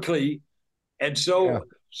so quickly and so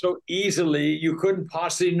easily. You couldn't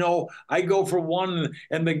possibly know. I go for one,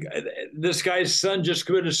 and this guy's son just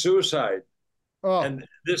committed suicide, and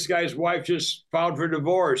this guy's wife just filed for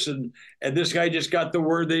divorce, and this guy just got the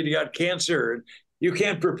word that he got cancer. You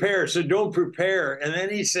can't prepare, so don't prepare. And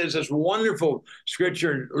then he says this wonderful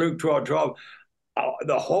scripture in Luke 12:12.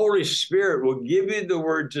 The Holy Spirit will give you the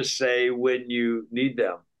word to say when you need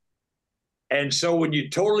them. And so when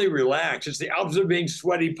you totally relax, it's the opposite of being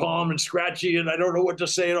sweaty palm and scratchy and I don't know what to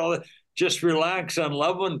say and all that. Just relax on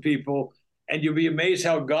loving people, and you'll be amazed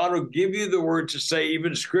how God will give you the word to say,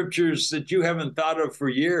 even scriptures that you haven't thought of for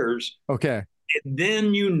years. Okay. And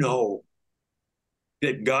then you know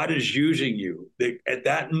that God is using you. That at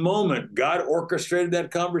that moment, God orchestrated that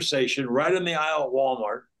conversation right in the aisle at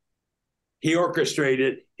Walmart. He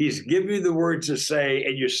orchestrated it. He's giving you the words to say,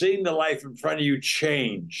 and you're seeing the life in front of you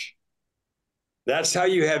change. That's how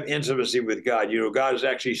you have intimacy with God. God is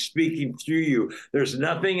actually speaking through you. There's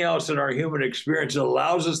nothing else in our human experience that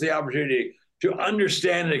allows us the opportunity to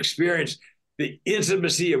understand and experience the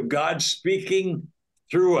intimacy of God speaking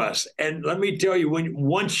through us. And let me tell you,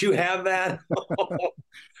 once you have that,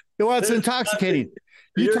 well, it's intoxicating.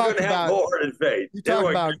 You talk about faith. You talk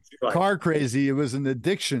about car crazy. It was an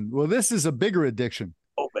addiction. Well, this is a bigger addiction.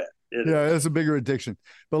 Oh man, it's a bigger addiction.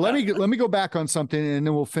 But let me go back on something, and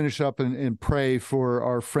then we'll finish up and pray for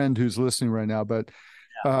our friend who's listening right now. But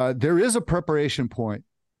there is a preparation point,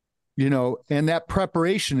 and that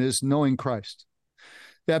preparation is knowing Christ.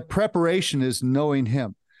 That preparation is knowing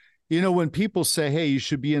Him. When people say, "Hey, you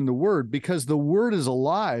should be in the Word," because the Word is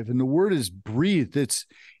alive and the Word is breathed. It's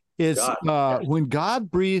when God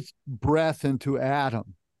breathed breath into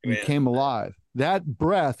Adam and came alive. That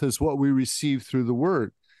breath is what we receive through the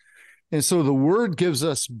Word. And so the Word gives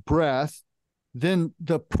us breath, then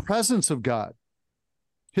the presence of God,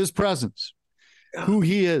 His presence, who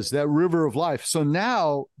He is, that river of life. So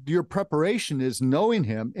now your preparation is knowing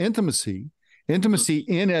Him, intimacy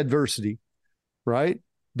in adversity, right?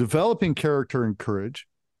 Developing character and courage.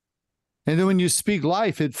 And then when you speak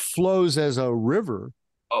life, it flows as a river.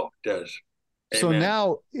 Oh, it does. Amen. So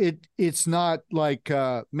now it's not like,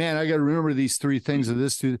 man, I got to remember these 3 things of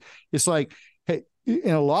this. It's like, hey,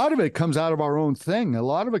 and a lot of it comes out of our own thing. A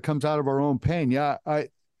lot of it comes out of our own pain. Yeah, I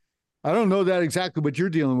don't know that exactly what you're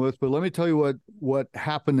dealing with, but let me tell you what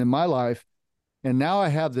happened in my life. And now I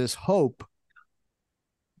have this hope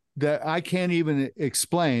that I can't even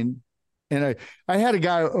explain. And I had a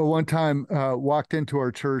guy one time walked into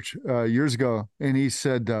our church years ago, and he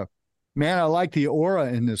said, man, I like the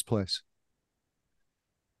aura in this place,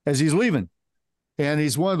 as he's leaving. And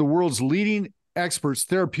he's one of the world's leading experts,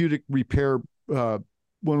 therapeutic repair, one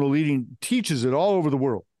of the leading, teaches it all over the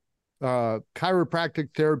world.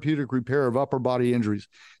 Chiropractic therapeutic repair of upper body injuries.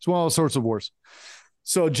 It's one of all sorts of wars.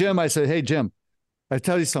 So Jim, I said, hey, Jim, I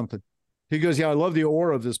tell you something. He goes, yeah, I love the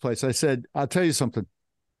aura of this place. I said, I'll tell you something.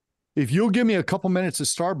 If you'll give me a couple minutes at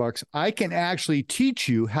Starbucks, I can actually teach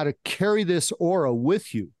you how to carry this aura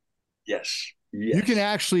with you. Yes. You can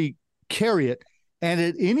actually carry it. And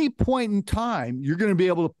at any point in time, you're going to be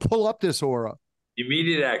able to pull up this aura.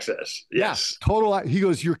 Immediate access. Yes. Yeah, total. He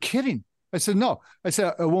goes, you're kidding. I said, no. I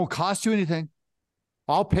said, it won't cost you anything.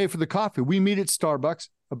 I'll pay for the coffee. We meet at Starbucks.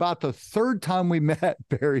 About the 3rd time we met,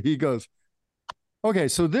 Barry, he goes, okay,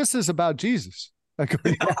 so this is about Jesus. I go,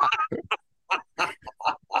 yeah.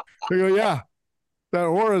 I go, yeah. That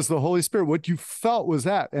aura is the Holy Spirit. What you felt was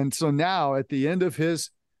that. And so now at the end of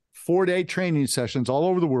his 4-day training sessions all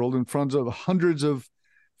over the world in front of hundreds of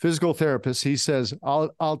physical therapists, he says,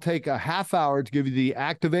 I'll take a half hour to give you the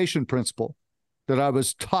activation principle that I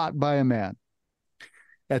was taught by a man.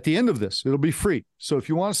 At the end of this, it'll be free. So if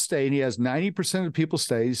you want to stay, and he has 90% of people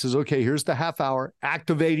stay, he says, okay, here's the half hour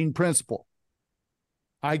activating principle.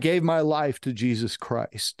 I gave my life to Jesus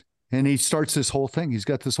Christ. And he starts this whole thing. He's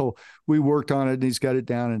got this whole, we worked on it and he's got it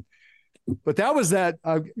down. But that was that,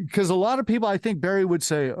 because a lot of people, I think Barry would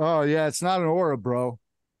say, oh yeah, it's not an aura, bro.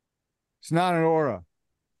 It's not an aura.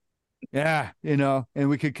 Yeah. And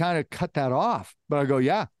we could kind of cut that off. But I go,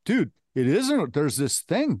 yeah, dude, It isn't. There's this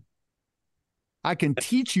thing. I can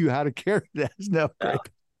teach you how to carry that. No, Yeah. great.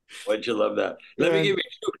 Wouldn't you love that? Let me And give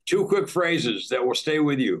you two quick phrases that will stay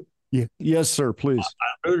with you. yeah, yes, sir. Please.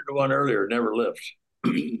 I alluded to one earlier, never lift.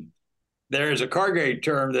 There is a car guy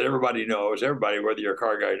term that everybody knows, everybody, whether you're a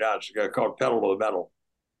car guy or not, it's called pedal to the metal.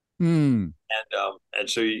 Mm. And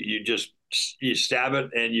so you just you stab it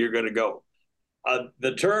and you're going to go.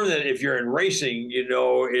 The term that if you're in racing,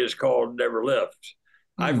 is called never lift.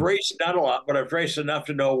 I've Mm. raced not a lot, but I've raced enough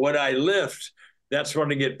to know when I lift, that's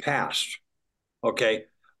when I get past. Okay.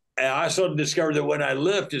 And I also discovered that when I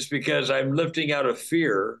lift, it's because I'm lifting out of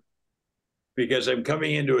fear, because I'm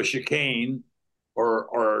coming into a chicane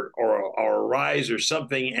or a rise or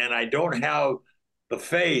something, and I don't have the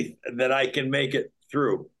faith that I can make it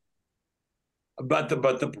through. But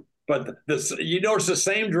you notice the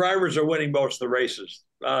same drivers are winning most of the races.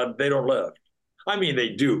 They don't lift. I mean, they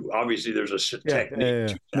do. Obviously, there's a Yeah, technique yeah, yeah.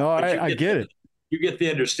 to that, No, but I get it. you get the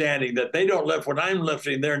understanding that they don't lift when I'm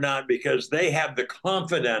lifting. They're not, because they have the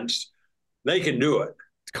confidence they can do it.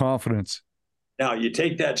 It's confidence. Now you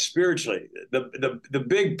take that spiritually. The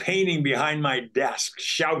big painting behind my desk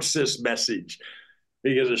shouts this message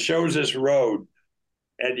because it shows this road,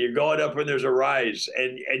 and you're going up and there's a rise,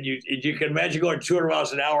 and you can imagine going 200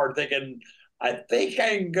 miles an hour thinking, I think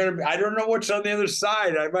I don't know what's on the other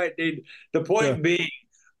side. I might need. The Yeah. point being,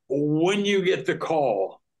 when you get the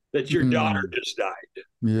call that your daughter Mm. just died,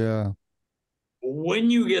 Yeah. when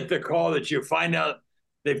you get the call that you find out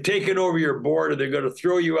they've taken over your board and they're going to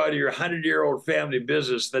throw you out of your 100-year-old family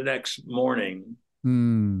business the next morning,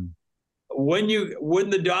 Mm. when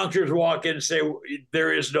the doctors walk in and say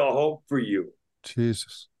there is no hope for you,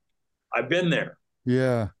 Jesus. I've been there.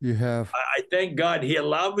 Yeah, you have. I thank God he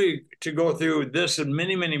allowed me to go through this and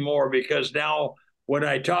many, many more, because now when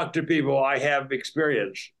I talk to people, I have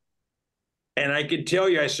experience. And I can tell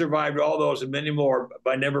you I survived all those and many more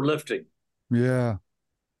by never lifting. Yeah.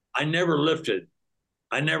 I never lifted.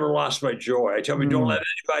 I never lost my joy. I tell me, Mm.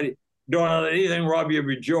 don't let anything rob you of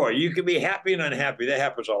your joy. You can be happy and unhappy. That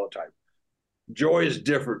happens all the time. Joy is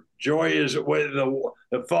different. Joy is when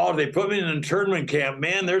the fall. They put me in an internment camp.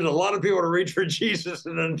 Man, there's a lot of people to reach for Jesus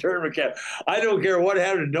in an internment camp. I don't care what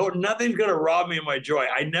happened. No, nothing's going to rob me of my joy.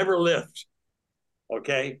 I never lift.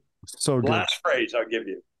 Okay. So good. Last phrase I'll give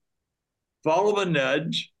you: follow the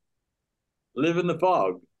nudge, live in the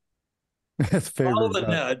fog. That's Follow favorite the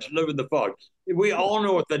guy. nudge, live in the fog. We all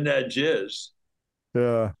know what the nudge is.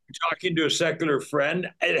 Yeah. Talking to a secular friend,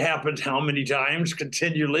 it happens how many times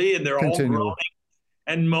continually, and they're all groaning Continually.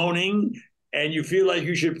 and moaning, and you feel like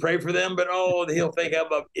you should pray for them, but he'll think I'm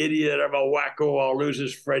an idiot, I'm a wacko, I'll lose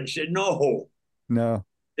his friendship. No, No.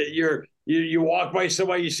 you walk by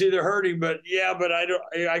somebody, you see they're hurting, but yeah, but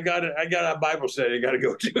I got a Bible study I got to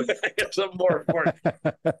go to. I got something more important.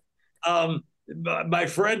 My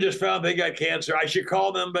friend just found they got cancer. I should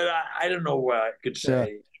call them, but I don't know what I could say.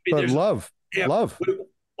 Yeah. I mean, But love. yeah, Love.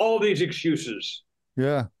 all these excuses.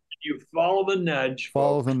 Yeah. You follow the nudge,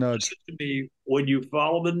 Follow folks. the nudge. Listen to me. When you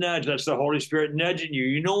follow the nudge, that's the Holy Spirit nudging you.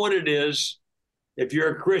 You know what it is. If you're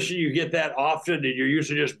a Christian, you get that often, and you're used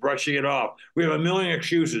to just brushing it off. We have a million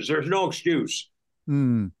excuses. There's no excuse.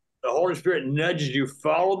 Mm. The Holy Spirit nudges you.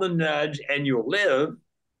 Follow the nudge, and you'll live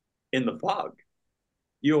in the fog.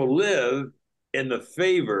 You'll live in the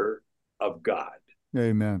favor of God.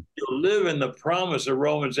 Amen. You'll live in the promise of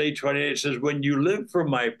Romans 8:28. It says, when you live for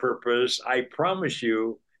my purpose, I promise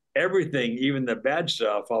you everything, even the bad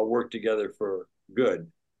stuff, I'll work together for good.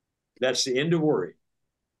 That's the end of worry.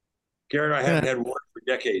 Karen and I haven't had worry for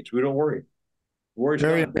decades. We don't worry. Worry's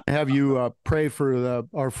Barry, gone. have you pray for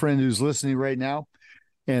our friend who's listening right now,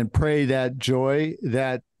 and pray that joy,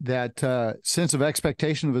 that sense of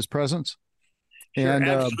expectation of his presence, Sure, and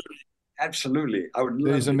absolutely. Absolutely.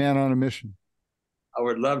 that he's a man on a mission. I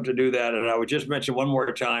would love to do that. And I would just mention one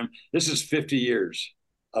more time, this is 50 years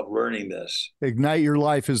of learning this Ignite Your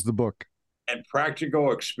Life is the book. and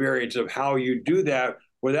practical experience of how you do that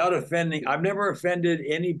without offending. I've never offended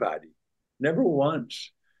anybody, never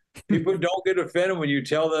once. People don't get offended when you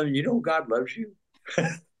tell them, God loves you.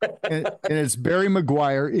 And it's Barry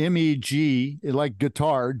Meguiar, MEG, like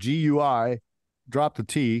guitar, GUI, drop the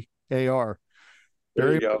TAR. There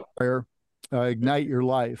Barry you go. Meguiar, Ignite Your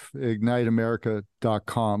Life,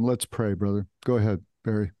 igniteamerica.com. Let's pray, brother. Go ahead,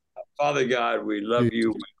 Barry. Father God, we love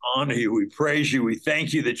you, we honor you, we praise you, we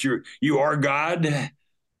thank you that you are God.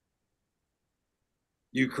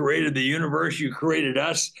 You created the universe, you created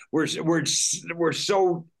us. We're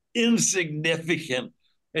so insignificant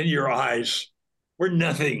in your eyes. We're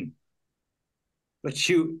nothing. But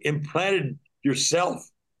you implanted yourself,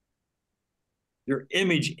 your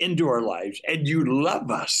image into our lives, and you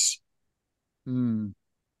love us. Mm.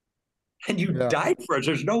 And you Yeah. died for us.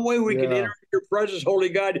 There's no way we can Yeah. enter your presence, holy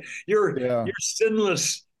God. Yeah. You're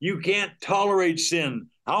sinless. You can't tolerate sin.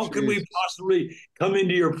 How can we Jesus. possibly come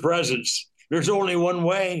into your presence? There's only one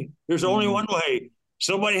way. There's only Mm. one way.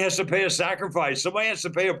 Somebody has to pay a sacrifice. Somebody has to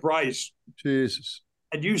pay a price. Jesus.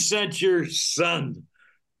 And you sent your son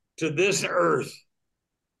to this earth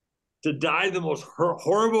to die the most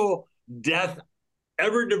horrible death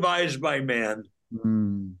ever devised by man,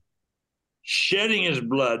 Mm. shedding his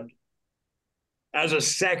blood as a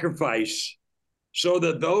sacrifice so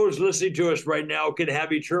that those listening to us right now can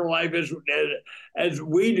have eternal life as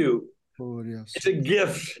we do. Oh, yes. It's a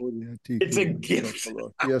gift. Oh, yeah. It's a gift.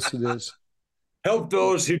 Yes, it is. Help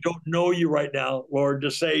those who don't know you right now, Lord,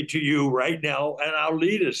 to say to you right now, and I'll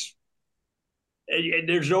lead us. And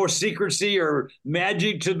there's no secrecy or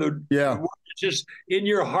magic to the Yeah. word. It's just in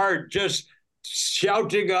your heart. Just shout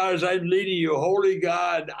to God as I'm leading you. Holy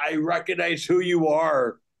God, I recognize who you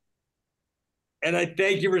are. And I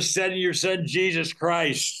thank you for sending your son, Jesus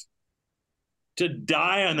Christ, to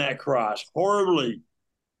die on that cross horribly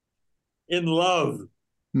in love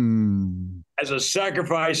Mm. as a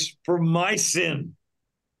sacrifice for my sin,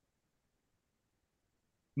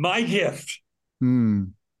 my gift.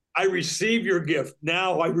 Mm. I receive your gift.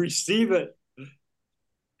 Now I receive it.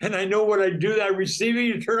 And I know when I do that, I'm receiving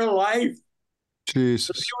eternal life to be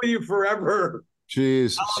Jesus. with you forever.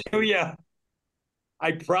 Jesus. Hallelujah.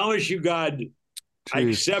 I promise you, God, I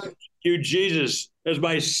accept Jesus. you, Jesus, as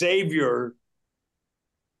my Savior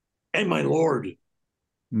and my Lord.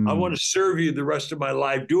 I want Mm. to serve you the rest of my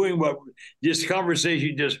life, doing what this conversation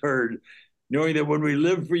you just heard, knowing that when we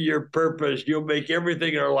live for your purpose, you'll make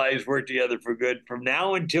everything in our lives work together for good from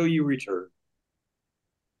now until you return.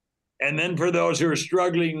 And then for those who are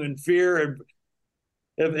struggling in fear, and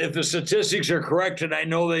if the statistics are correct, and I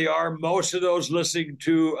know they are, most of those listening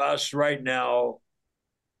to us right now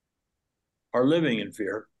are living in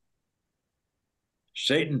fear.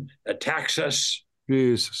 Satan attacks us.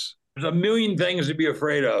 Jesus. There's a million things to be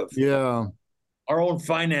afraid of. Yeah. Our own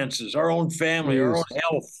finances, our own family, our own Jesus.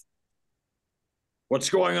 health. What's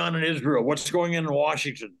going on in Israel? What's going on in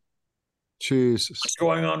Washington? Jesus. What's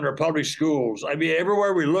going on in our public schools? I mean,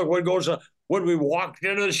 everywhere we look, what goes on? When we walk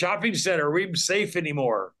into the shopping center, are we even safe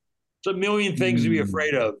anymore? It's a million things to be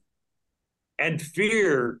afraid Mm. of. And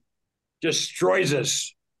fear destroys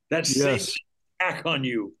us. That's Satan's Yes. attack on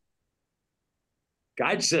you.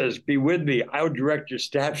 God says, "Be with me. I will direct your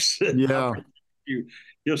steps. I'll Yeah. protect you.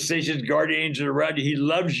 He'll station his guardian angels around you. He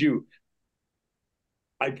loves you."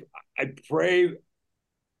 I I pray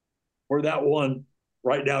for that one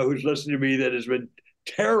right now who's listening to me that has been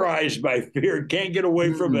terrorized by fear, can't get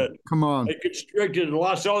away from Mm. it, Come on. and constricted and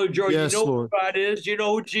lost all their joy. You Yes, know who Lord. God is. You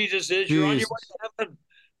know who Jesus is. You're on your way Jesus. to heaven,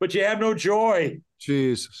 but you have no joy.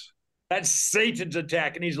 Jesus. That's Satan's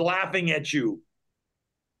attack, and he's laughing at you.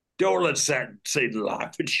 Don't let Satan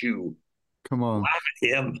laugh at you. Come on. Laugh at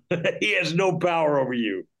him. He has no power over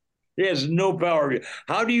you. He has no power over you.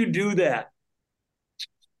 How do you do that?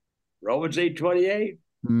 Romans 8:28.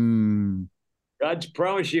 Mm. God's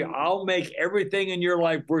promised you, I'll make everything in your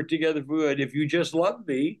life work together for good if you just love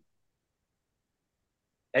me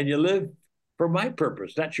and you live for my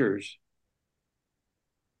purpose, not yours.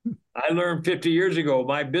 I learned 50 years ago,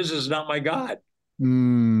 my business is not my God.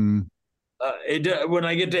 Mm. When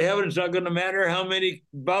I get to heaven, it's not going to matter how many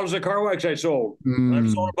bottles of car wax I sold. I've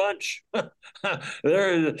sold Mm. a bunch.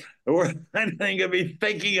 We're not even going to be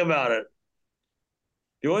thinking about it.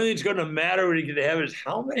 The only thing that's going to matter when you get to heaven is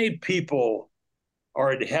how many people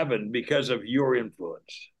are in heaven because of your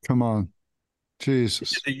influence, Come on. Jesus.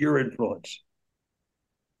 because of your influence.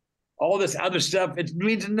 All this other stuff, it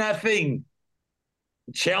means nothing.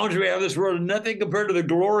 The challenge we have in this world is nothing compared to the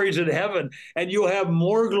glories in heaven, and you'll have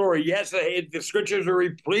more glory. Yes, the scriptures are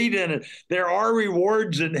replete in it. There are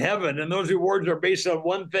rewards in heaven, and those rewards are based on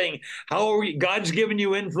one thing: how are God's given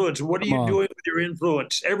you influence. What are Come you on. doing with your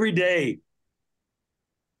influence every day?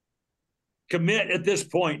 Commit at this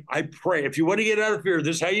point. I pray. If you want to get out of fear,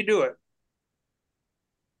 this is how you do it.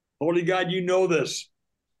 Holy God, you know this.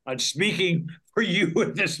 I'm speaking for you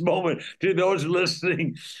at this moment to those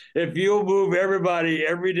listening. If you'll move everybody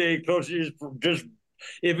every day closer, just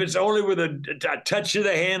if it's only with a touch of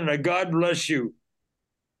the hand and a God bless you,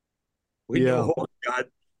 we Yeah. know, oh God,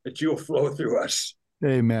 that you'll flow through us.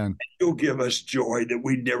 Amen. You'll give us joy that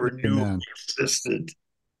we never knew Amen. existed.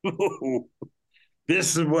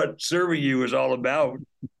 This is what serving you is all about.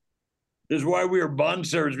 This is why we are bond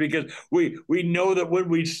servers, because we know that when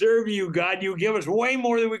we serve you, God, you give us way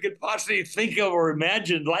more than we could possibly think of or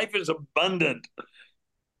imagine. Life is abundant.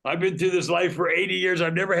 I've been through this life for 80 years.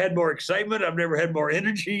 I've never had more excitement. I've never had more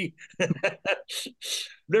energy.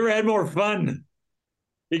 Never had more fun.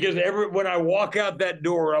 Because when I walk out that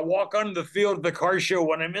door, I walk onto the field at the car show,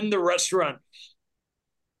 when I'm in the restaurant,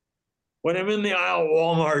 when I'm in the aisle at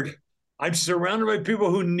Walmart, I'm surrounded by people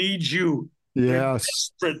who need you. Yes.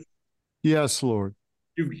 Yes, Lord.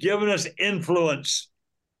 You've given us influence.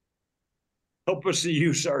 Help us to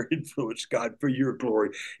use our influence, God, for your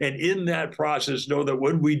glory. And in that process, know that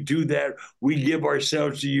when we do that, we give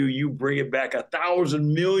ourselves to you. You bring it back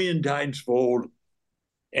 1,000,000,000 times fold.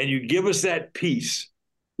 And you give us that peace.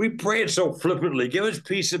 We pray it so flippantly. Give us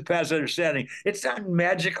peace and past understanding. It's not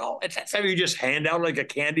magical. It's not something you just hand out like a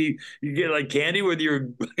candy. You get like candy whether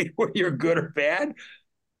you're good or bad.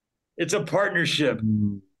 It's a partnership.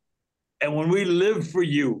 And when we live for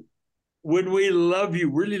you, when we love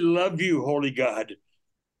you, really love you, Holy God.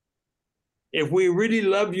 If we really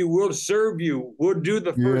love you, we'll serve you. We'll do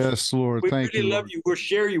the first. Yes, Lord. We Thank really you, love Lord. you. We'll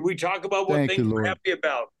share you. We talk about what Thank things you, we're Lord. happy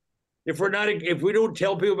about. If we don't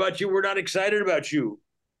tell people about you, we're not excited about you.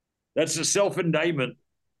 That's a self-indictment.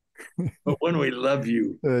 But when we love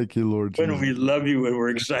you, Thank you, Lord when Jesus. we love you and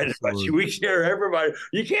we're excited Yes, about Lord. you, we share everybody.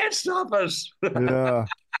 You can't stop us. Yeah.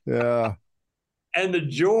 Yeah. And the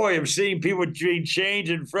joy of seeing people being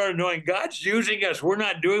changed in front of knowing God's using us. We're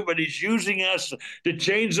not doing, but he's using us to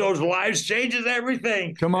change those lives, changes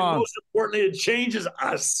everything. Come on. And most importantly, it changes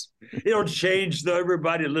us. It'll change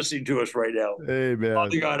everybody listening to us right now. Amen.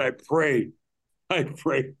 Father God, I pray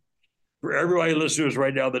for everybody listening to us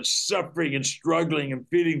right now that's suffering and struggling and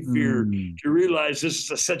feeling fear to realize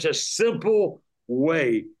this is such a simple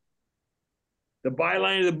way. The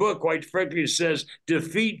byline of the book, quite frankly, says,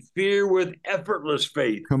 defeat fear with effortless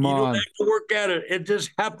faith. Come on. You don't have to work at it. It just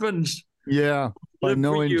happens. Yeah. By Live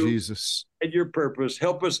knowing for you Jesus. and your purpose.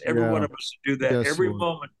 Help us, every one of us, to do that every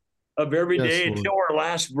moment of every day until our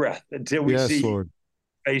last breath, until we see you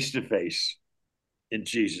face to face. In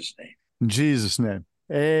Jesus' name. In Jesus' name.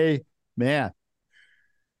 Amen.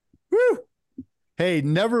 Woo. Hey,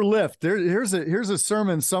 never lift. Here's a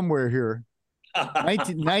sermon somewhere here.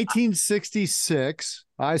 1966,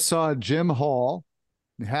 I saw Jim Hall,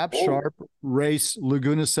 Hap Sharp race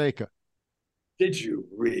Laguna Seca. Did you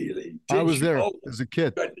really? I was there as a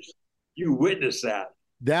kid. Goodness. You witnessed that.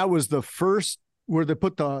 That was the first where they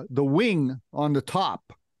put the wing on the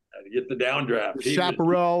top. To get the downdraft. The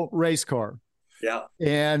Chaparral race car. Yeah.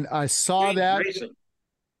 And I saw that. Racing.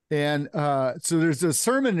 And so there's a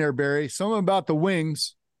sermon there, Barry, something about the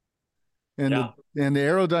wings and the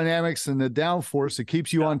aerodynamics and the downforce that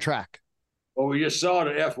keeps you on track. Well, we just saw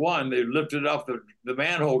it at F1. They lifted off the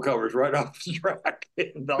manhole covers right off the track.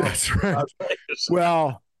 That's right.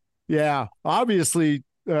 Well, yeah, obviously,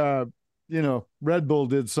 Red Bull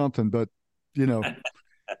did something, but,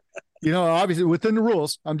 obviously within the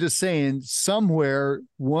rules, I'm just saying somewhere,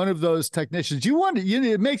 one of those technicians,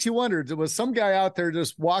 it makes you wonder, there was some guy out there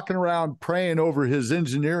just walking around praying over his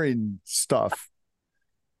engineering stuff.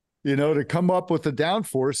 To come up with the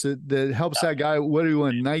downforce that helps that guy. What do you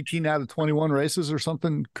win? 19 out of 21 races or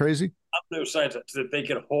something crazy? Those sides that they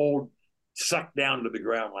can suck down to the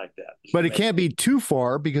ground like that. But it can't be too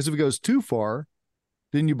far, because if it goes too far,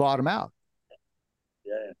 then you bottom out.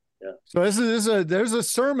 Yeah. So there's a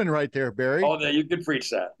sermon right there, Barry. Oh, no, you can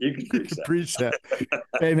preach that. Preach that.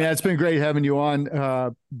 Hey, man, it's been great having you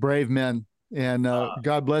on, Brave Men. And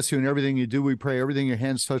God bless you in everything you do. We pray everything your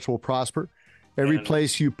hands touch will prosper. Every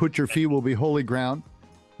place you put your feet will be holy ground,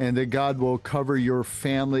 and that God will cover your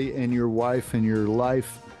family and your wife and your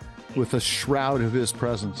life with a shroud of his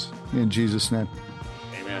presence. In Jesus' name.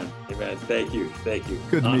 Amen. Thank you.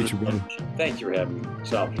 Good to meet you, brother. Thank you for having me.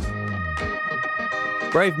 So.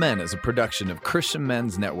 Brave Men is a production of Christian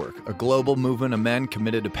Men's Network, a global movement of men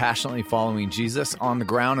committed to passionately following Jesus on the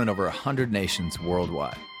ground in over 100 nations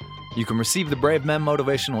worldwide. You can receive the Brave Men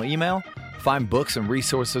motivational email, find books and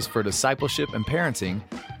resources for discipleship and parenting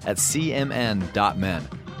at cmn.men.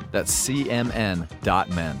 That's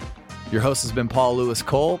cmn.men. Your host has been Paul Lewis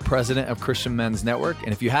Cole, president of Christian Men's Network.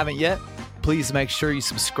 And if you haven't yet, please make sure you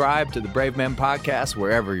subscribe to the Brave Men podcast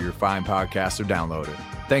wherever your fine podcasts are downloaded.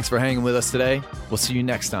 Thanks for hanging with us today. We'll see you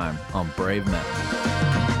next time on Brave Men.